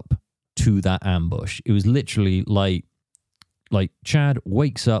build up to that ambush. It was literally like Chad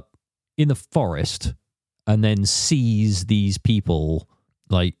wakes up in the forest and then sees these people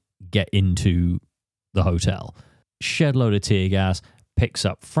like get into the hotel. Shed load of tear gas, picks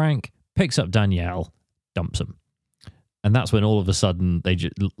up Frank, picks up Danielle, dumps him. And that's when all of a sudden they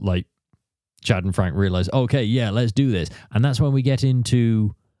just like Chad and Frank realize, okay, yeah, let's do this. And that's when we get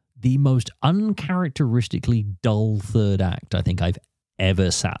into the most uncharacteristically dull third act I think I've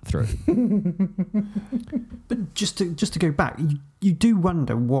ever sat through. But just to go back, you do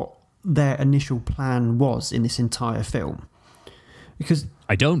wonder what their initial plan was in this entire film. Because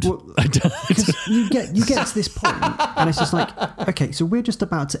I don't. Because you get to this point and it's just like, okay, so we're just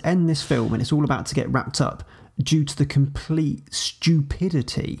about to end this film and it's all about to get wrapped up due to the complete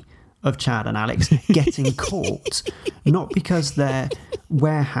stupidity of Chad and Alex getting caught, not because their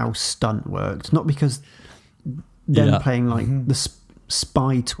warehouse stunt worked, not because them playing like the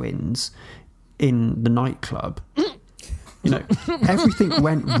spy twins in the nightclub. You know, everything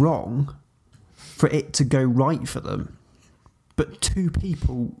went wrong for it to go right for them, but 2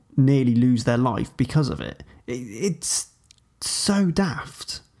 people nearly lose their life because of it. It's so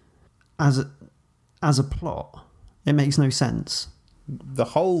daft as a plot. It makes no sense. the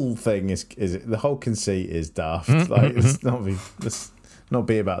whole thing is the whole conceit is daft. Like, let's not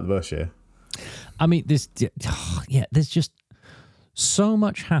be about the bush here. I mean, there's just so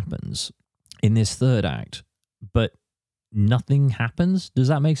much happens in this third act, but nothing happens. Does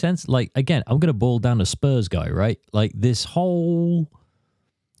that make sense? Like, again, I'm going to boil down to Spurs guy, right? Like, this whole,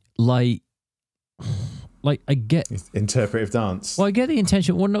 like I get interpretive dance. Well, I get the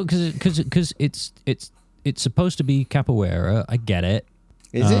intention. Well, no, because it's supposed to be capoeira. I get it.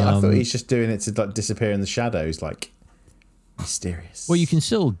 Is it? I thought he's just doing it to like disappear in the shadows, like mysterious. Well, you can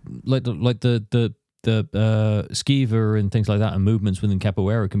still like the skiva and things like that, and movements within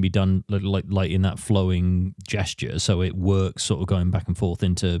capoeira can be done like in that flowing gesture, so it works, sort of going back and forth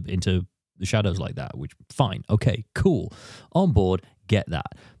into the shadows like that. Which fine, okay, cool, on board, get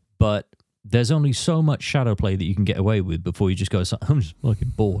that, but there's only so much shadow play that you can get away with before you just go, I'm just fucking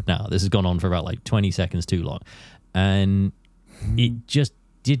bored now. This has gone on for about like 20 seconds too long. And it just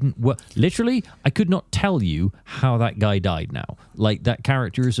didn't work. Literally, I could not tell you how that guy died now. Like, that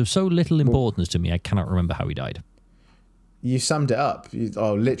character is of so little importance to me, I cannot remember how he died. You summed it up.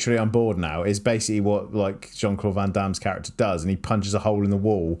 Literally, I'm bored now is basically what like Jean-Claude Van Damme's character does. And he punches a hole in the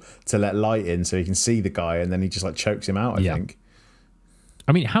wall to let light in so he can see the guy, and then he just like chokes him out, I think.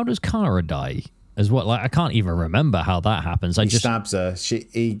 I mean, how does Kara die as well? Like, I can't even remember how that happens. He stabs her.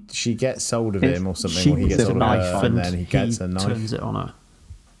 She gets hold of him or something. Or he gets hold of her, and then he gets a knife. Turns it on her.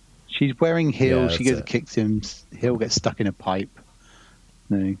 She's wearing heels. She goes kicks him. He'll get stuck in a pipe.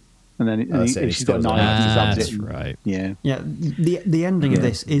 No. And then she's got a knife. That's right. Yeah. Yeah. The ending of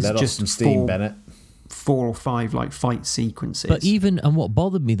this is just some steam, Bennett. 4 or 5 like fight sequences. But and what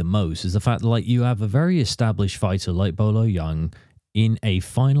bothered me the most is the fact that like you have a very established fighter like Bolo Young in a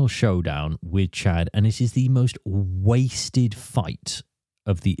final showdown with Chad, and it is the most wasted fight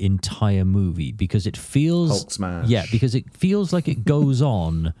of the entire movie because it feels Hulk smash. Yeah, because it feels like it goes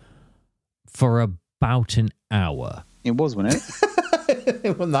on for about an hour. It was, wasn't it?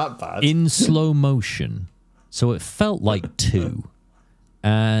 It wasn't that bad. In slow motion. So it felt like 2.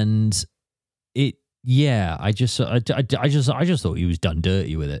 And I just thought he was done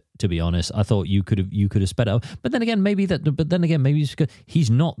dirty with it, to be honest. I thought you could have sped up. But then again, maybe it's because he's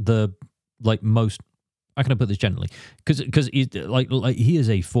not the like most, how can I put this gently? Because he's like he is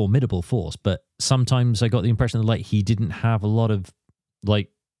a formidable force, but sometimes I got the impression that like he didn't have a lot of like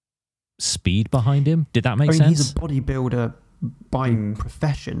speed behind him. Did that make sense? He's a bodybuilder by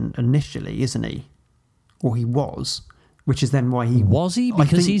profession initially, isn't he? Or he was. Which is then why he was he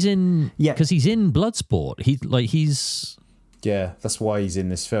because he's in Bloodsport. He's that's why he's in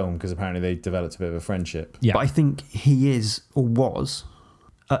this film, because apparently they developed a bit of a friendship. Yeah, but I think he is or was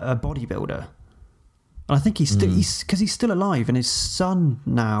a bodybuilder, and I think he's still alive, and his son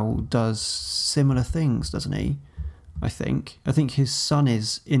now does similar things, doesn't he? I think his son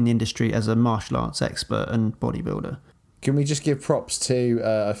is in the industry as a martial arts expert and bodybuilder. Can we just give props to,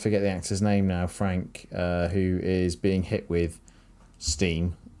 I forget the actor's name now, Frank, who is being hit with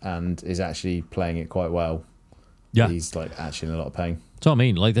steam and is actually playing it quite well. Yeah. He's like actually in a lot of pain. So I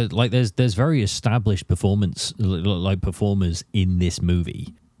mean, there's very established performers in this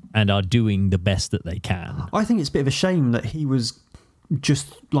movie and are doing the best that they can. I think it's a bit of a shame that he was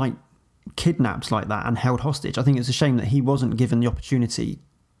just like kidnapped like that and held hostage. I think it's a shame that he wasn't given the opportunity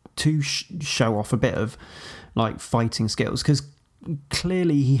to show off a bit of like fighting skills, because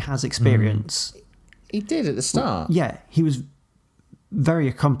clearly he has experience. He did at the start. Yeah, he was very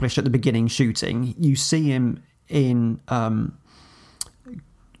accomplished at the beginning shooting. You see him in on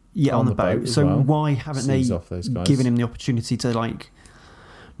the boat. So why haven't they given him the opportunity to like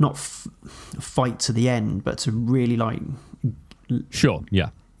not fight to the end, but to really like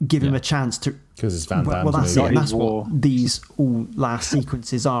give him a chance to, because it's Van-Damme. Well, that's it. And that's what these all last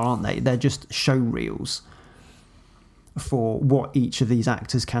sequences are, aren't they? They're just show reels for what each of these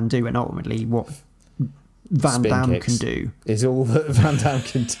actors can do, and ultimately what Van-Damme can do. Is all that Van-Damme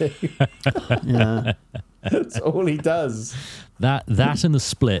can do. Yeah. That's all he does. That and the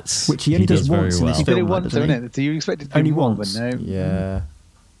splits, which he only does once in this He film. did it once, isn't it? So you expected to do only more, once. But no. Yeah.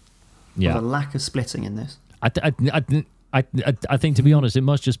 There's a lack of splitting in this. I think, to be honest, it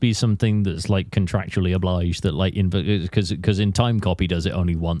must just be something that's like contractually obliged that like because in Time Cop he does it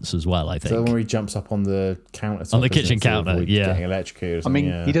only once as well. I think. So when he jumps up on the counter, on the kitchen counter, getting electrocuted. I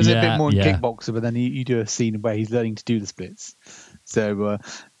mean, he does it a bit more in Kickboxer, but then you do a scene where he's learning to do the splits. So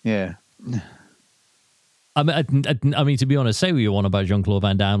yeah. I mean, to be honest, say what you want about Jean-Claude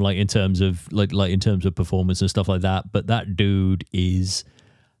Van Damme, like in terms of performance and stuff like that, but that dude is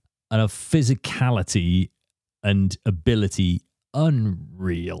a physicality and ability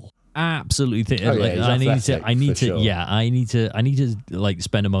unreal. absolutely think Oh, yeah, he's I need athletic, to for sure. yeah, I need to like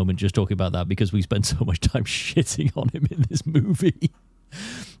spend a moment just talking about that, because we spend so much time shitting on him in this movie.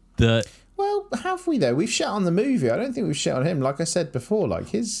 That Well, have we though? We've shit on the movie. I don't think we've shit on him. Like I said before, like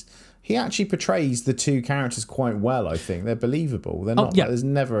he actually portrays the two characters quite well. I think they're believable. They're not. yeah. Like, there's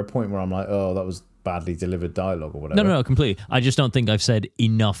never a point where I'm like, oh, that was badly delivered dialogue or whatever. no, completely. I just don't think I've said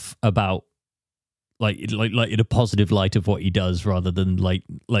enough about like in a positive light of what he does, rather than like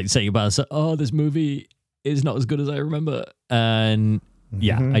saying about this movie is not as good as I remember. And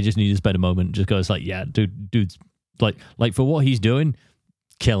yeah, I just need to spend a moment just go. It's like, yeah, dude's like for what he's doing,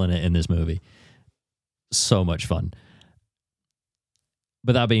 killing it in this movie. So much fun.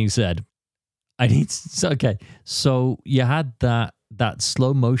 But that being said, so you had that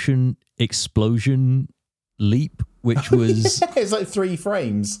slow motion explosion leap, which was it's like 3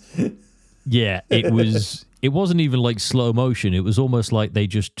 frames. yeah, it wasn't even like slow motion. It was almost like they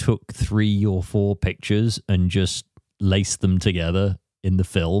just took 3 or 4 pictures and just laced them together in the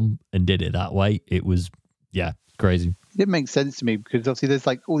film and did it that way. It was crazy. It makes sense to me because obviously there's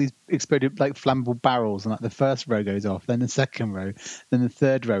like all these exploded like flammable barrels, and like the first row goes off, then the second row, then the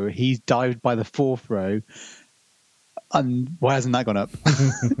third row. He's dived by the 4th row, and why hasn't that gone up?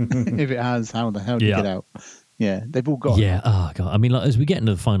 If it has, how the hell did you get out? Yeah, they've all got. Yeah, oh god. I mean, like, as we get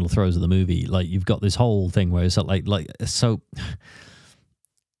into the final throes of the movie, like you've got this whole thing where it's like so.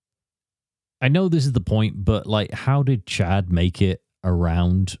 I know this is the point, but like, how did Chad make it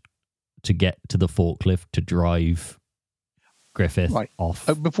around to get to the forklift to drive Griffith off?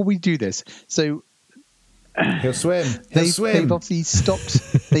 Before we do this, so He'll swim. They've obviously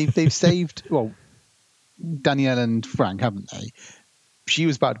stopped. they've saved Danielle and Frank, haven't they? She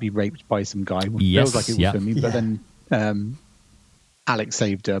was about to be raped by some guy. Yes, Feels like it was for me, but then Alex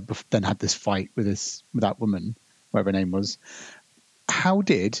saved her. Then had this fight with that woman, whatever her name was.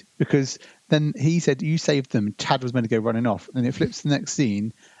 Because then he said you saved them. Chad was meant to go running off, and it flips to the next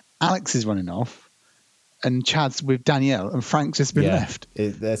scene. Alex is running off, and Chad's with Danielle, and Frank's just been left.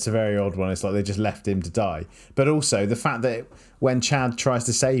 That's a very odd one. It's like they just left him to die. But also the fact that when Chad tries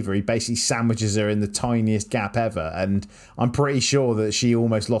to save her, he basically sandwiches her in the tiniest gap ever. And I'm pretty sure that she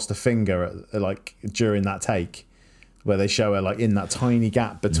almost lost a finger during that take, where they show her like in that tiny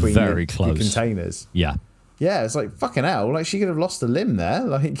gap between the containers. Yeah. Yeah, it's like fucking hell. Like she could have lost a limb there.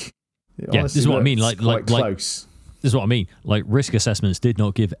 Like, this is what I mean. Like close. This is what I mean. Like, risk assessments did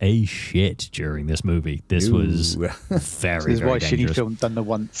not give a shit during this movie. This was very, this is why dangerous. shitty film done the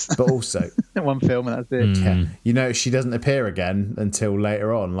once. But also one film and that's it. Yeah. You know, she doesn't appear again until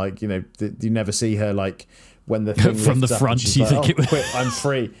later on. Like, you know, you never see her like when the thing from the front. You think it was... quick, I'm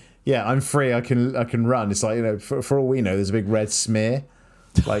free. Yeah, I'm free. I can run. It's like, you know, for all we know, there's a big red smear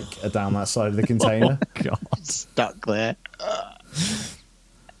like down that side of the container. Oh, God, stuck there.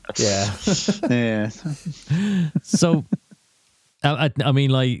 Yeah. Yeah. So, I mean,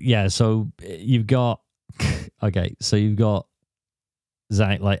 like, yeah. So you've got you've got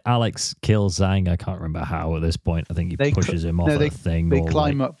Zhang. Like, Alex kills Zhang. I can't remember how at this point. I think he pushes him off a thing. They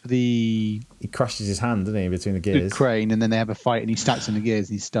climb up he crushes his hand, doesn't he, between the gears? The crane, and then they have a fight, and he stacks on the gears,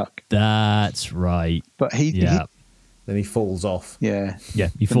 and he's stuck. That's right. But then he falls off. Yeah. Yeah,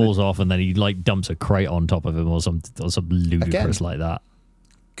 he falls off, and then he like dumps a crate on top of him or some ludicrous like that.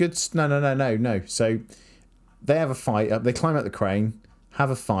 Good. No. So they have a fight up. They climb up the crane,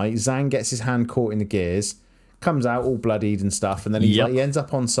 have a fight. Zhang gets his hand caught in the gears, comes out all bloodied and stuff, and then he ends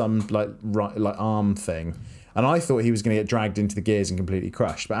up on some like arm thing. And I thought he was going to get dragged into the gears and completely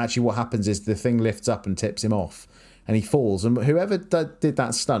crushed. But actually, what happens is the thing lifts up and tips him off, and he falls. And whoever did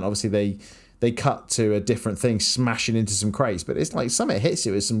that stunt, obviously they cut to a different thing smashing into some crates, but it's like something hits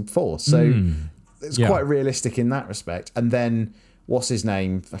it with some force. So it's quite realistic in that respect. And then what's his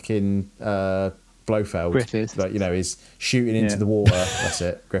name? Fucking Blofeld. Griffith. Like, you know, is shooting into the water. That's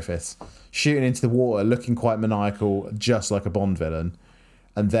it, Griffith. Shooting into the water, looking quite maniacal, just like a Bond villain.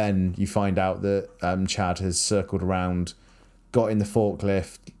 And then you find out that Chad has circled around, got in the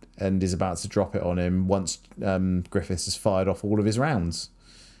forklift, and is about to drop it on him once Griffiths has fired off all of his rounds.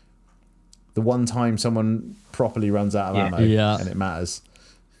 The one time someone properly runs out of ammo and it matters.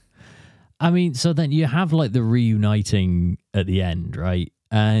 I mean, so then you have like the reuniting at the end, right?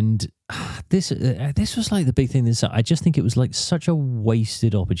 And this was like the big thing. I just think it was like such a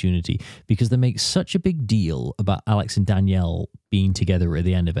wasted opportunity because they make such a big deal about Alex and Danielle being together at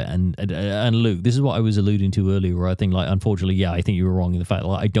the end of it. And Luke, this is what I was alluding to earlier, where I think like, unfortunately, I think you were wrong in the fact that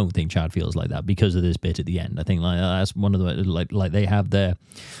I don't think Chad feels like that because of this bit at the end. I think like that's one of the like they have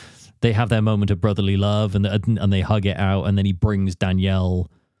their moment of brotherly love and they hug it out, and then he brings Danielle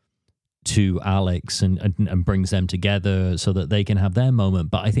to Alex and brings them together so that they can have their moment.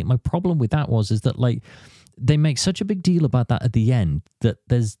 But I think my problem with that is that like they make such a big deal about that at the end that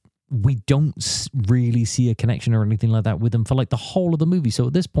we don't really see a connection or anything like that with them for like the whole of the movie. So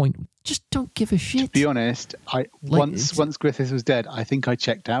at this point, just don't give a shit. To be honest, once Griffith was dead, I think I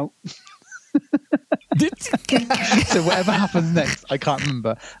checked out. So whatever happens next, I can't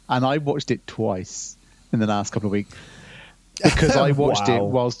remember. And I watched it twice in the last couple of weeks because I watched it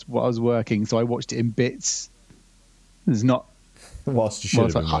whilst I was working. So I watched it in bits. There's not whilst you should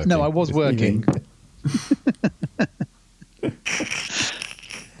have been working. No, I was working.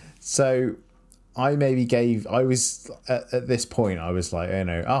 So I was at this point, I was like,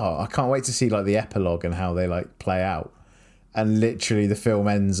 I can't wait to see like the epilogue and how they like play out. And literally the film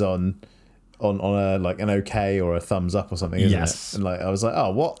ends on a like an okay or a thumbs up or something, isn't it? And like I was like, oh,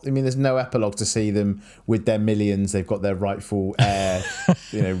 what? I mean, there's no epilogue to see them with their millions. They've got their rightful heir,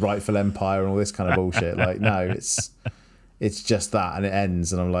 rightful empire and all this kind of bullshit. Like, no, it's just that, and it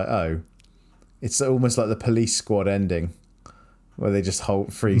ends, and I'm like, oh, it's almost like the Police Squad ending, where they just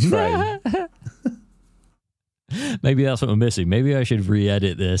freeze frame. Maybe that's what we're missing. Maybe I should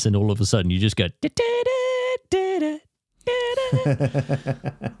re-edit this, and all of a sudden you just go.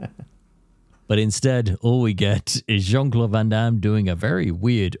 But instead, all we get is Jean-Claude Van Damme doing a very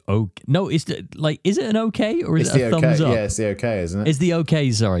weird okay. No, is it an okay or is it a thumbs up? Yeah, it's the okay, isn't it? It's the okay,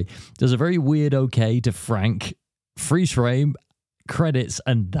 sorry. There's a very weird okay to Frank, freeze frame, credits,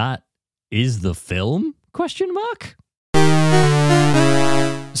 and that is the film? ?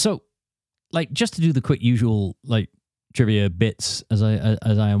 So, like, just to do the quick usual like trivia bits as I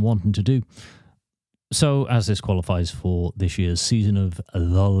am wanting to do. So, as this qualifies for this year's season of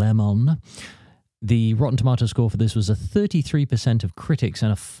The Lemon, the Rotten Tomato score for this was a 33% of critics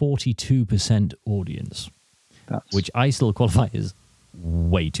and a 42% audience, which I still qualify as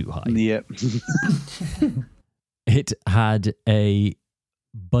way too high. Yep. It had a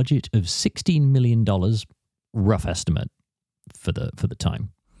budget of $16 million, rough estimate for the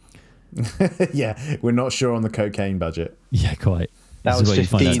time. Yeah, we're not sure on the cocaine budget. Yeah, quite. That was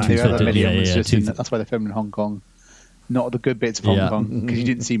 15. The other million was just that's why they're filming in Hong Kong. Not the good bits of Hong Kong, because you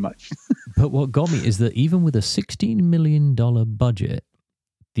didn't see much. But what got me is that even with a $16 million budget,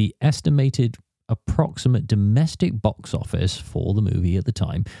 the estimated approximate domestic box office for the movie at the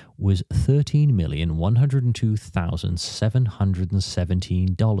time was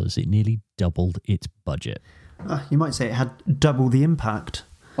 $13,102,717. It nearly doubled its budget. You might say it had double the impact.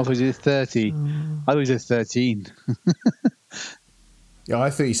 I thought you said 30. I thought you said 13. Yeah,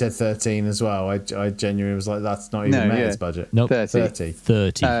 I thought you said 13 as well. I genuinely was like, that's not even its budget. Nope. 30.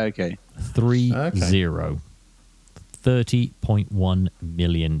 30. Okay. 30. $30.1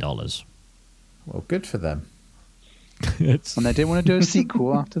 million. Well, good for them. And they didn't want to do a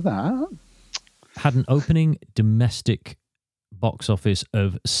sequel after that. Had an opening domestic box office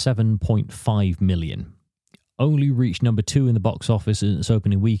of 7.5 million. Only reached number 2 in the box office in its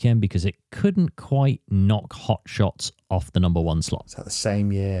opening weekend because it couldn't quite knock Hot Shots off the number 1 slot. Is that the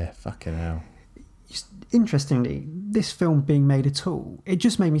same year? Fucking hell. Interestingly, this film being made at all, it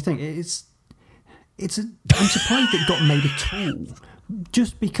just made me think I'm surprised it got made at all.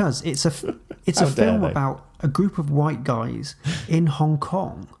 Just because it's a film about a group of white guys in Hong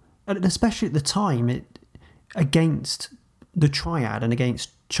Kong, and especially at the time, against the triad and against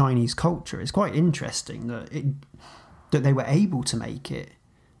Chinese culture. It's quite interesting that they were able to make it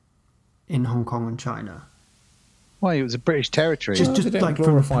in Hong Kong and China. Why, it was a British territory. Just like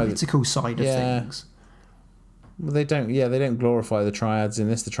from the political side of things. Well, they don't glorify the triads in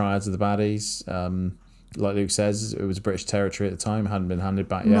this. The triads are the baddies. Like Luke says, it was British territory at the time, hadn't been handed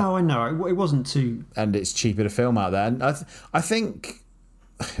back yet. No, I know. It wasn't too... And it's cheaper to film out there. And I think,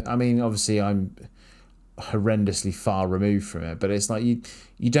 I mean, obviously I'm horrendously far removed from it, but it's like you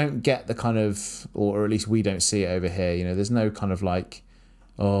don't get the kind of, or at least we don't see it over here, there's no kind of like,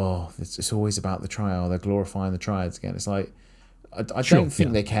 oh, it's always about the triad, they're glorifying the triads again. It's like, I don't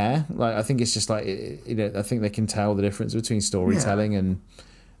think they care. Like, I think it's just like, I think they can tell the difference between storytelling and,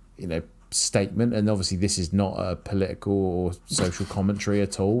 statement, and obviously this is not a political or social commentary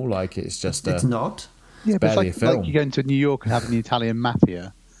at all. Like, it's just it's not. Yeah, but it's like you go into New York and having the Italian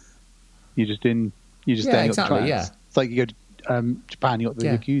mafia. You're just staying exactly, up the tracks. It's like you go to Japan, you got the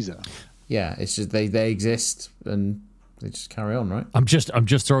Yakuza. Yeah, it's just they exist and they just carry on, right? I'm just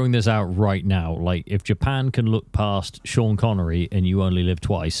throwing this out right now. Like, if Japan can look past Sean Connery and You Only Live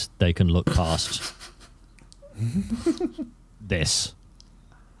Twice, they can look past this.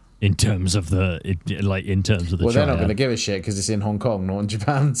 in terms of the Well, they're not going to give a shit because it's in Hong Kong, not in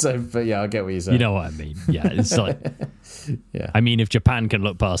Japan. So, but yeah, I get what you're saying. You know what I mean? Yeah, it's like, yeah. I mean, if Japan can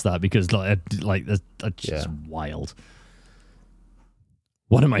look past that, because that's just wild.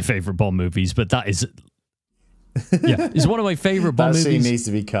 One of my favorite Bond movies, but that is, it's one of my favorite Bond movies. That scene needs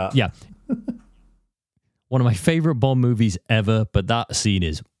to be cut. Yeah, one of my favorite Bond movies ever, but that scene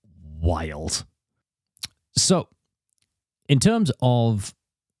is wild. So, in terms of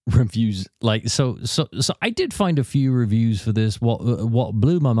reviews, so I did find a few reviews for this. What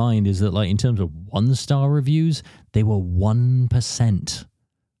blew my mind is that, like, in terms of 1-star reviews, they were 1%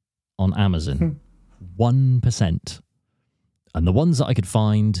 on Amazon. 1%. And the ones that I could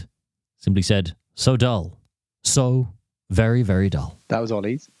find simply said, so dull. So very, very dull. That was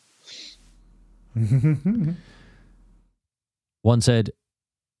Ollie's. One said,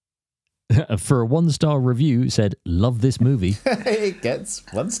 for a 1-star review, said, love this movie. It gets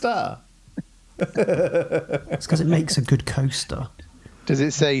 1 star. It's because it makes a good coaster. Does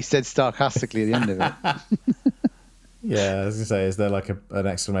it say said sarcastically at the end of it? Yeah, I was going to say, is there like an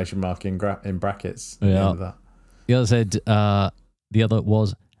exclamation mark in brackets? At Yeah. the end of that? The other said, the other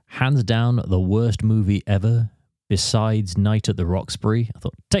was, hands down, the worst movie ever, besides Night at the Roxbury. I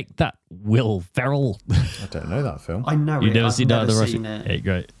thought, take that, Will Ferrell. I don't know that film. I know You've it. never I've seen Night at never the seen Roxbury? it. Yeah,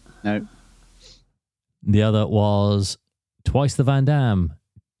 great. No. The other was twice the Van-Damme, ...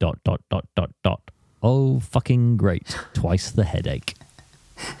 Oh, fucking great. Twice the headache.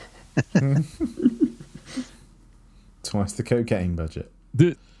 Twice the cocaine budget.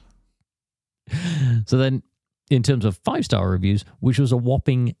 So then, in terms of 5-star reviews, which was a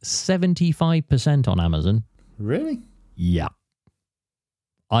whopping 75% on Amazon. Really? Yeah.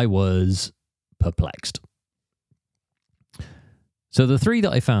 I was perplexed. So the 3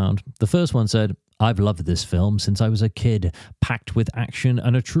 that I found, the first one said, I've loved this film since I was a kid, packed with action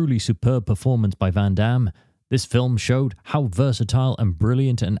and a truly superb performance by Van-Damme. This film showed how versatile and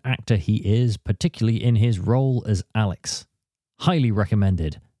brilliant an actor he is, particularly in his role as Alex. Highly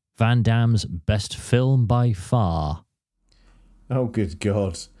recommended. Van-Damme's best film by far. Oh, good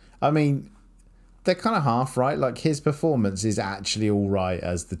God. I mean, they're kind of half right. Like, his performance is actually all right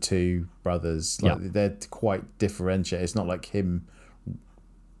as the two brothers. Like, they're quite differentiated. It's not like him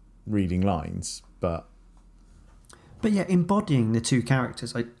reading lines, but yeah, embodying the two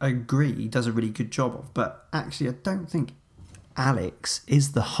characters, I agree, he does a really good job of. But actually, I don't think Alex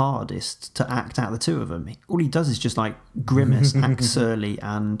is the hardest to act out of the two of them. All he does is just like grimace, act surly,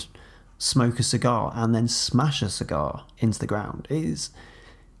 and smoke a cigar, and then smash a cigar into the ground.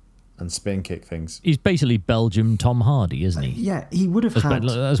 and spin kick things. He's basically Belgium Tom Hardy, isn't he? Yeah, he would have had...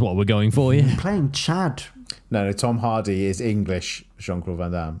 That's what we're going for, yeah. Playing Chad. No, Tom Hardy is English Jean-Claude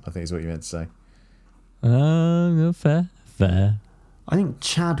Van Damme, I think is what you meant to say. Fair. I think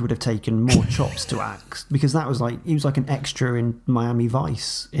Chad would have taken more chops to act, because that was like, he was like an extra in Miami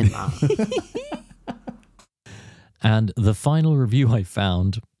Vice in that. And the final review I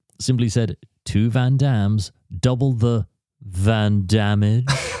found simply said, 2 Van Dammes, double the Van Damage.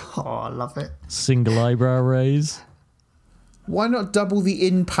 Oh, I love it. Single eyebrow raise. Why not double the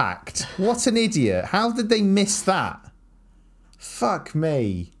impact? What an idiot. How did they miss that? Fuck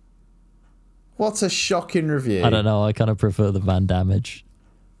me. What a shocking review. I don't know, I kind of prefer the Van Damage.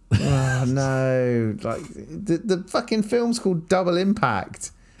 Oh, no. Like, the fucking film's called Double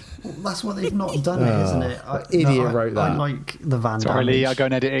Impact. Well, that's what they've not done it, isn't it? Idiot wrote that. I like the Van Damme. Sorry, Lee, I'll go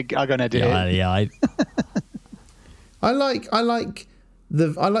and edit it. I like the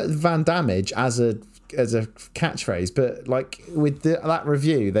Van Damage as a catchphrase, but like with that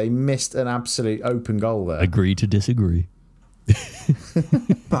review, they missed an absolute open goal there. Agree to disagree.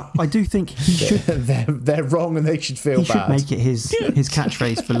 But I do think he should. They're wrong, and they should feel bad. He should make it his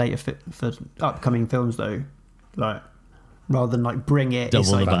catchphrase for later for upcoming films, though. Like, rather than like bring it, Double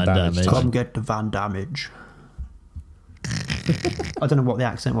it's like the Van Damage. Come get the Van Damage. I don't know what the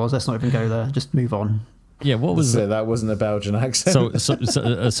accent was. Let's not even go there. Just move on. Yeah, what was so that? Wasn't a Belgian accent. So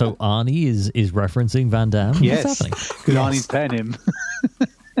Arnie is referencing Van Damme. Yes, what's happening? because Arnie's paying him.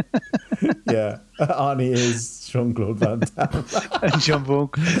 Yeah, Arnie is Jean-Claude Van Damme. and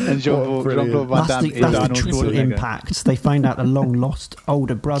Jean-Claude Van Damme is That's the Arnold triple Schwarzenegger. impact. They find out the long lost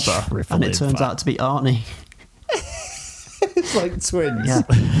older brother, Triple and it turns impact. out to be Arnie. It's like twins. Yeah.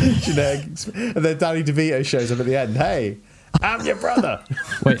 Genetics. And then Danny DeVito shows up at the end. Hey, I'm your brother.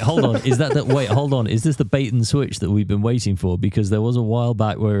 Wait, hold on. Is this the bait and switch that we've been waiting for? Because there was a while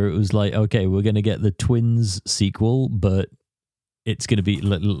back where it was like, okay, we're going to get the twins sequel, but it's going to be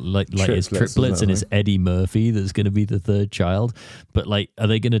like it's Triplets, triplets, and it's Eddie Murphy that's going to be the third child. But like, are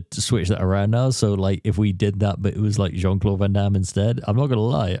they going to switch that around now? So like, if we did that, but it was like Jean-Claude Van Damme instead, I'm not going to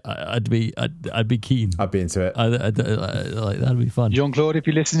lie, I'd be keen. I'd be into it. Like, that'd be fun. Jean-Claude, if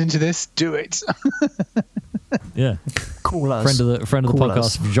you're listening to this, do it. Yeah, Call us. friend of the Call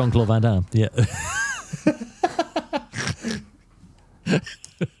podcast, us. Jean-Claude Van Damme. Yeah.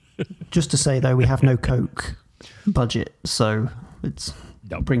 Just to say though, we have no Coke budget, so it's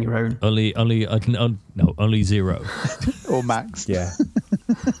bring your own. Only zero Or Max. Yeah.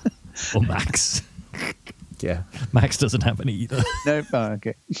 or Max. Yeah. Max doesn't have any either. No, oh,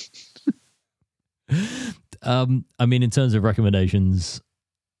 okay. I mean, in terms of recommendations,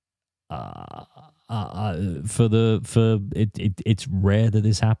 it's rare that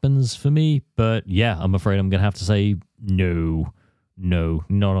this happens for me, but yeah, I'm afraid I'm gonna have to say no,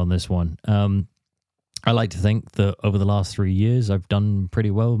 not on this one. I like to think that over the last 3 years I've done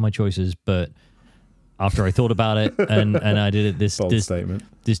pretty well with my choices, but after I thought about it and I did it this statement.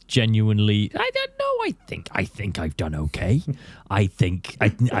 This genuinely, I don't know. I think I've done okay. I think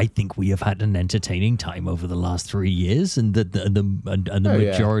we have had an entertaining time over the last 3 years, and the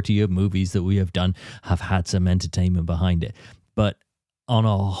majority of movies that we have done have had some entertainment behind it. But on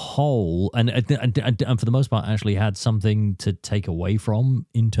a whole, and for the most part, actually had something to take away from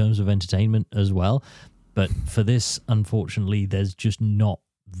in terms of entertainment as well. But for this, unfortunately, there's just not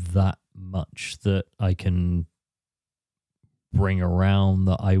that much that I can bring around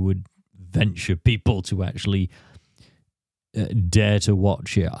that I would venture people to actually dare to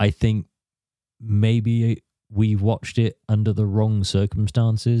watch it. I think maybe we watched it under the wrong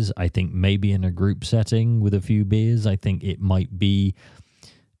circumstances. I think maybe in a group setting with a few beers, I think it might be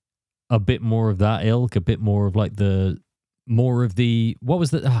a bit more of that ilk, a bit more of like what was the, what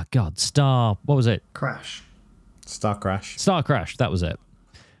was it? Crash. Star Crash. Star Crash, that was it.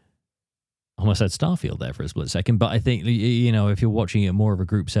 I almost said Starfield there for a split second, but I think, you know, if you're watching it more of a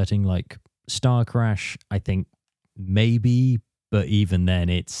group setting like Star Crash, I think maybe, but even then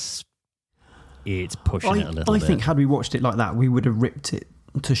it's pushing it a little bit. I think had we watched it like that, we would have ripped it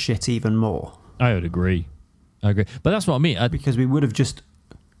to shit even more. I would agree. But that's what I mean. Because we would have just...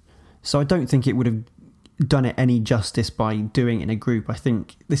 So I don't think it would have done it any justice by doing it in a group. I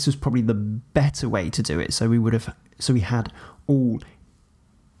think this was probably the better way to do it. So we had all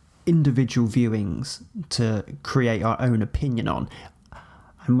individual viewings to create our own opinion on.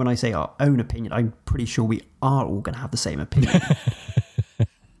 And when I say our own opinion, I'm pretty sure we are all going to have the same opinion.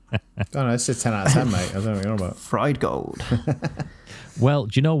 I don't know, it's a 10 out of 10, mate. I don't know what you're on about. Fried gold. Well,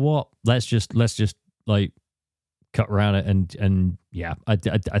 do you know what? Let's just like cut around it and yeah, I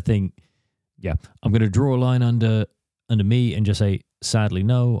think, yeah, I'm going to draw a line under me and just say, sadly,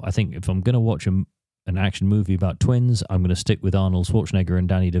 no. I think if I'm going to watch an action movie about twins, I'm going to stick with Arnold Schwarzenegger and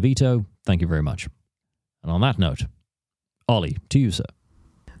Danny DeVito. Thank you very much. And on that note, Ollie, to you, sir.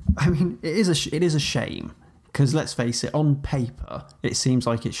 I mean, it is a shame, because let's face it, on paper, it seems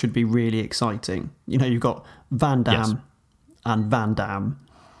like it should be really exciting. You know, you've got Van-Damme and Van-Damme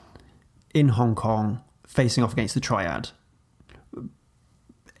in Hong Kong facing off against the Triad.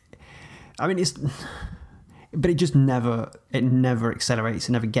 I mean, but it just never accelerates.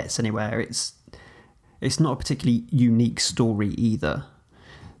 It never gets anywhere. It's not a particularly unique story either.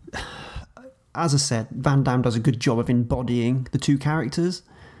 As I said, Van Damme does a good job of embodying the two characters,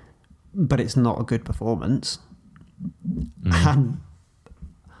 but it's not a good performance. And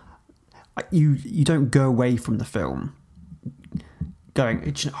you don't go away from the film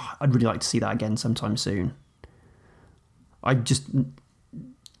going, I'd really like to see that again sometime soon. I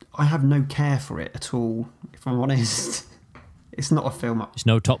have no care for it at all, if I'm honest. It's not a film. It's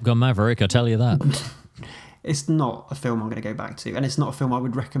no Top Gun Maverick, I tell you that. It's not a film I'm going to go back to, and it's not a film I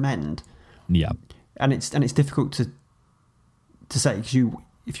would recommend. Yeah, and it's difficult to say, because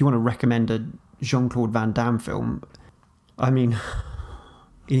if you want to recommend a Jean-Claude Van Damme film, I mean,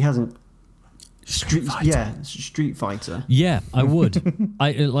 he hasn't. Street Fighter. Yeah, I would.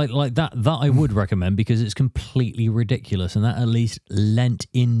 I like that I would recommend, because it's completely ridiculous, and that at least lent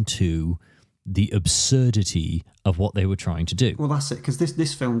into the absurdity of what they were trying to do. Well, that's it, because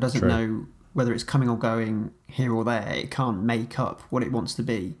this film doesn't know whether it's coming or going, here or there. It can't make up what it wants to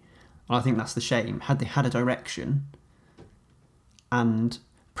be. And I think that's the shame. Had they had a direction and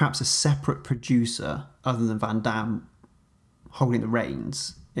perhaps a separate producer other than Van Damme holding the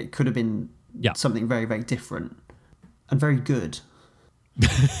reins, it could have been something very, very different and very good.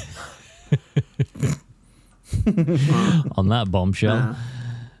 On that bombshell.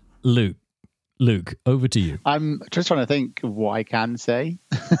 Luke, over to you. I'm just trying to think of what I can say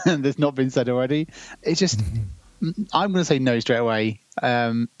that's not been said already. It's just, I'm going to say no straight away.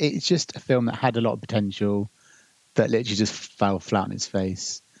 It's just a film that had a lot of potential that literally just fell flat on its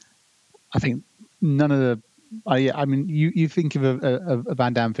face. I think none of the... I mean, you think of a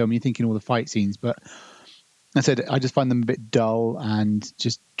Van Damme film, you're thinking all the fight scenes, but I said I just find them a bit dull and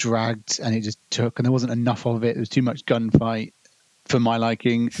just dragged, and it just took, and there wasn't enough of it. There was too much gunfight for my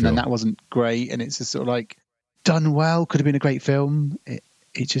liking, and then that wasn't great, and it's just sort of like done well, could have been a great film. It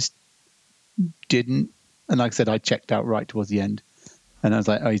just didn't. And like I said, I checked out right towards the end, and I was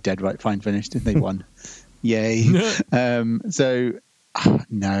like, oh, he's dead, right, fine, finished. They won. Yay. So,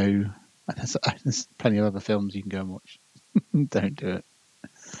 no. There's plenty of other films you can go and watch. Don't do it.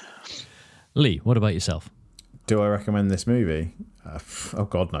 Lee, what about yourself? Do I recommend this movie? Oh,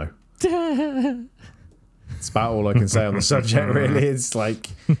 God, no. It's about all I can say on the subject, really. It's like,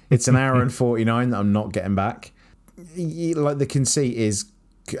 it's an hour and 49 that I'm not getting back. Like, the conceit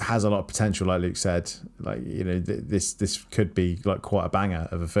has a lot of potential, like Luke said. Like, you know, this could be like quite a banger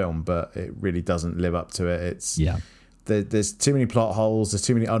of a film, but it really doesn't live up to it. It's there's too many plot holes, there's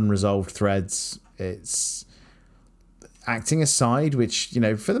too many unresolved threads. It's acting aside, which, you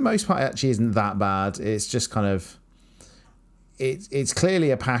know, for the most part actually isn't that bad. It's just kind of it's clearly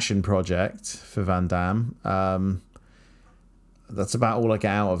a passion project for Van Damme. That's about all I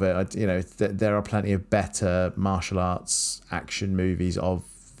get out of it. There are plenty of better martial arts action movies of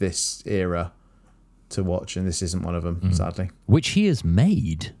this era to watch, and this isn't one of them, sadly. Which he has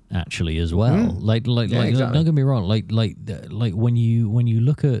made actually as well. Exactly. Don't get me wrong. Like when you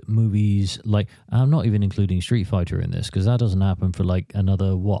look at movies, like, I'm not even including Street Fighter in this because that doesn't happen for like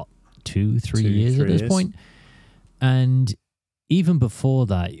another 2-3 years at this point. And even before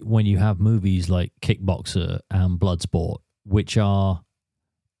that, when you have movies like Kickboxer and Bloodsport, which are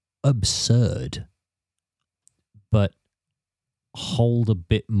absurd, but hold a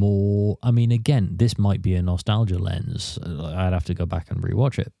bit more. I mean, again, this might be a nostalgia lens. I'd have to go back and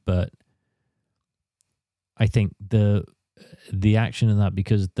rewatch it, but I think the action in that,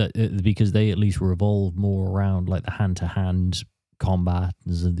 because they at least revolve more around like the hand-to-hand combat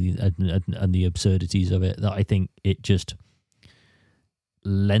and the absurdities of it, that I think it just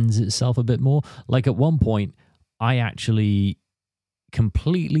lends itself a bit more. Like at one point, I actually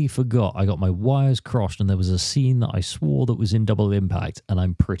completely forgot. I got my wires crossed, and there was a scene that I swore that was in Double Impact, and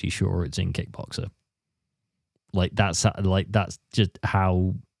I'm pretty sure it's in Kickboxer. That's just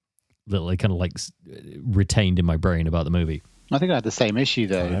how little I kind of retained in my brain about the movie. I think I had the same issue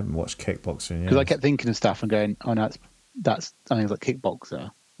though. I haven't watched Kickboxer in years. Because I kept thinking of stuff and going, oh no, that's I think it's like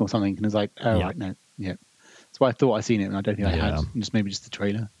Kickboxer or something, and it's like, oh right, no, yeah. That's why I thought I'd seen it, and I don't think I had. Maybe just the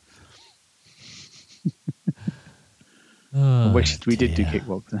trailer. I wish we did do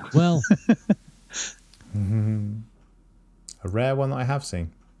Kickboxer. Well, a rare one that I have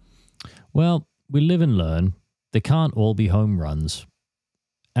seen. Well, we live and learn. They can't all be home runs.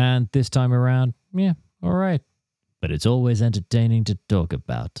 And this time around, yeah, all right. But it's always entertaining to talk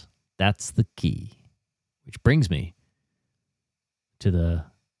about. That's the key. Which brings me to the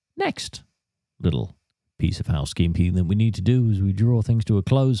next little piece of housekeeping that we need to do as we draw things to a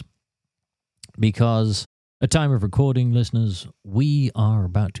close. Because at time of recording, listeners, we are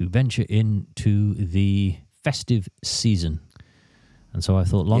about to venture into the festive season. And so I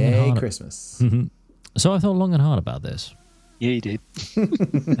thought long and hard. Christmas. So I thought long and hard about this. Yeah, you did.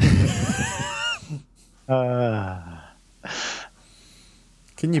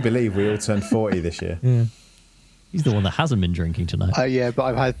 Can you believe we all turned 40 this year? Yeah. He's the one that hasn't been drinking tonight. Yeah, but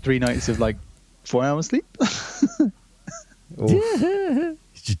I've had 3 nights of like 4 hours sleep.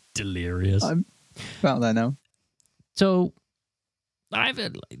 He's just delirious. I'm about there now. So I've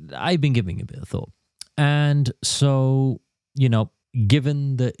been giving a bit of thought. And so, you know,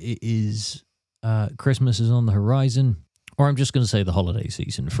 given that it is Christmas is on the horizon, or I'm just going to say the holiday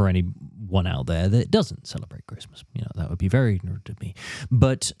season for anyone out there that doesn't celebrate Christmas. You know, that would be very ignorant of me.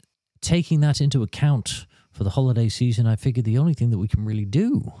 But taking that into account for the holiday season, I figured the only thing that we can really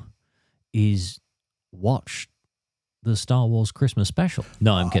do is watch the Star Wars Christmas special.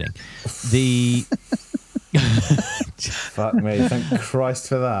 No, I'm kidding. Fuck me. Thank Christ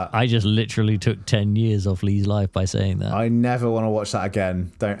for that. I just literally took 10 years off Lee's life by saying that. I never want to watch that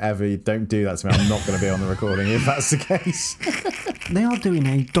again. Don't do that to me. I'm not going to be on the recording if that's the case. They are doing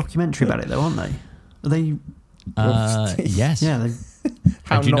a documentary about it though, aren't they? Are they? Yes. Yeah.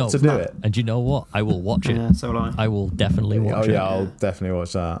 How not to do it. And you know what? I will watch it. Yeah, so will I. I will definitely watch it. Oh yeah, I'll definitely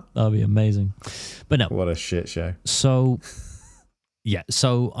watch that. That'll be amazing. But no. What a shit show. So, yeah.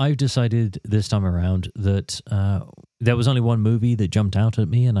 So I've decided this time around that there was only one movie that jumped out at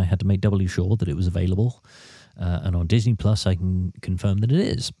me, and I had to make doubly sure that it was available. And on Disney Plus, I can confirm that it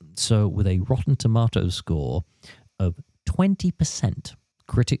is. So with a Rotten Tomatoes score of 20%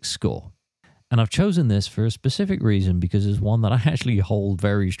 critic score. And I've chosen this for a specific reason because it's one that I actually hold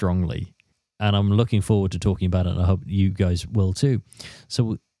very strongly. And I'm looking forward to talking about it, and I hope you guys will too.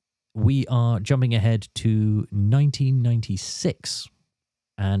 So we are jumping ahead to 1996,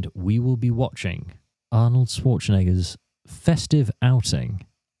 and we will be watching Arnold Schwarzenegger's festive outing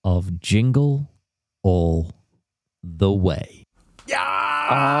of Jingle All the Way. Yes!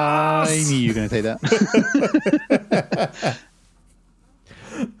 I knew you were going to say that.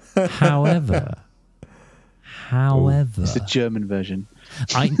 However, It's the German version.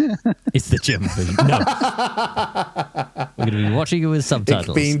 It's the German version. No. We're going to be watching it with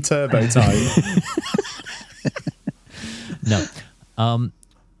subtitles. Ich bin turbo time. No.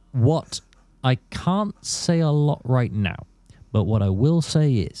 What I can't say a lot right now, but what I will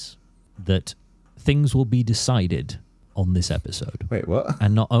say is that things will be decided on this episode. Wait, what?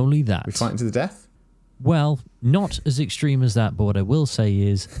 And not only that. We fighting to the death? Well, not as extreme as that, but what I will say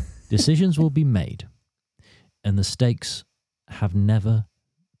is decisions will be made, and the stakes have never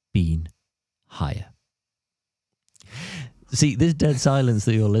been higher. See, this dead silence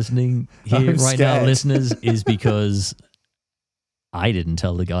that you're listening here right now, listeners, is because I didn't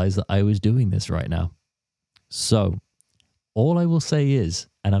tell the guys that I was doing this right now. So all I will say is,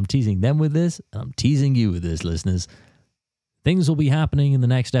 and I'm teasing them with this, and I'm teasing you with this, listeners, things will be happening in the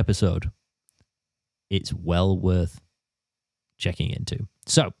next episode. It's well worth checking into.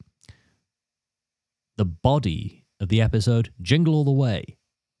 So, the body of the episode, Jingle All the Way,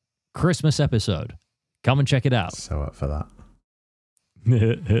 Christmas episode. Come and check it out. So up for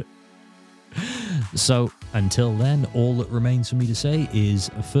that. So, until then, all that remains for me to say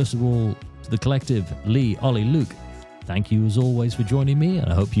is, first of all, to the collective, Lee, Ollie, Luke, thank you as always for joining me, and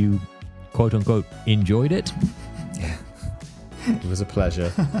I hope you, quote-unquote, enjoyed it. Yeah. It was a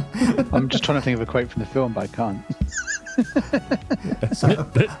pleasure. I'm just trying to think of a quote from the film, but I can't.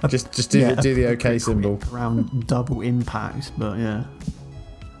 just do the OK symbol. Around double impact, but yeah.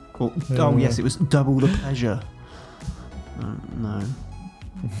 Oh, yes, it was double the pleasure. No.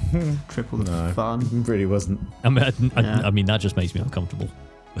 Triple the fun. It really wasn't. I mean, that just makes me uncomfortable.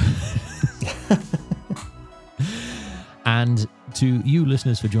 And to you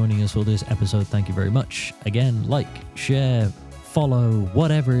listeners for joining us for this episode, thank you very much. Again, like, share, follow,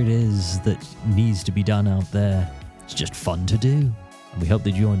 whatever it is that needs to be done out there. It's just fun to do. And we hope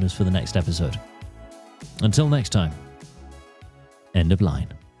that you join us for the next episode. Until next time, end of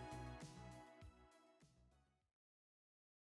line.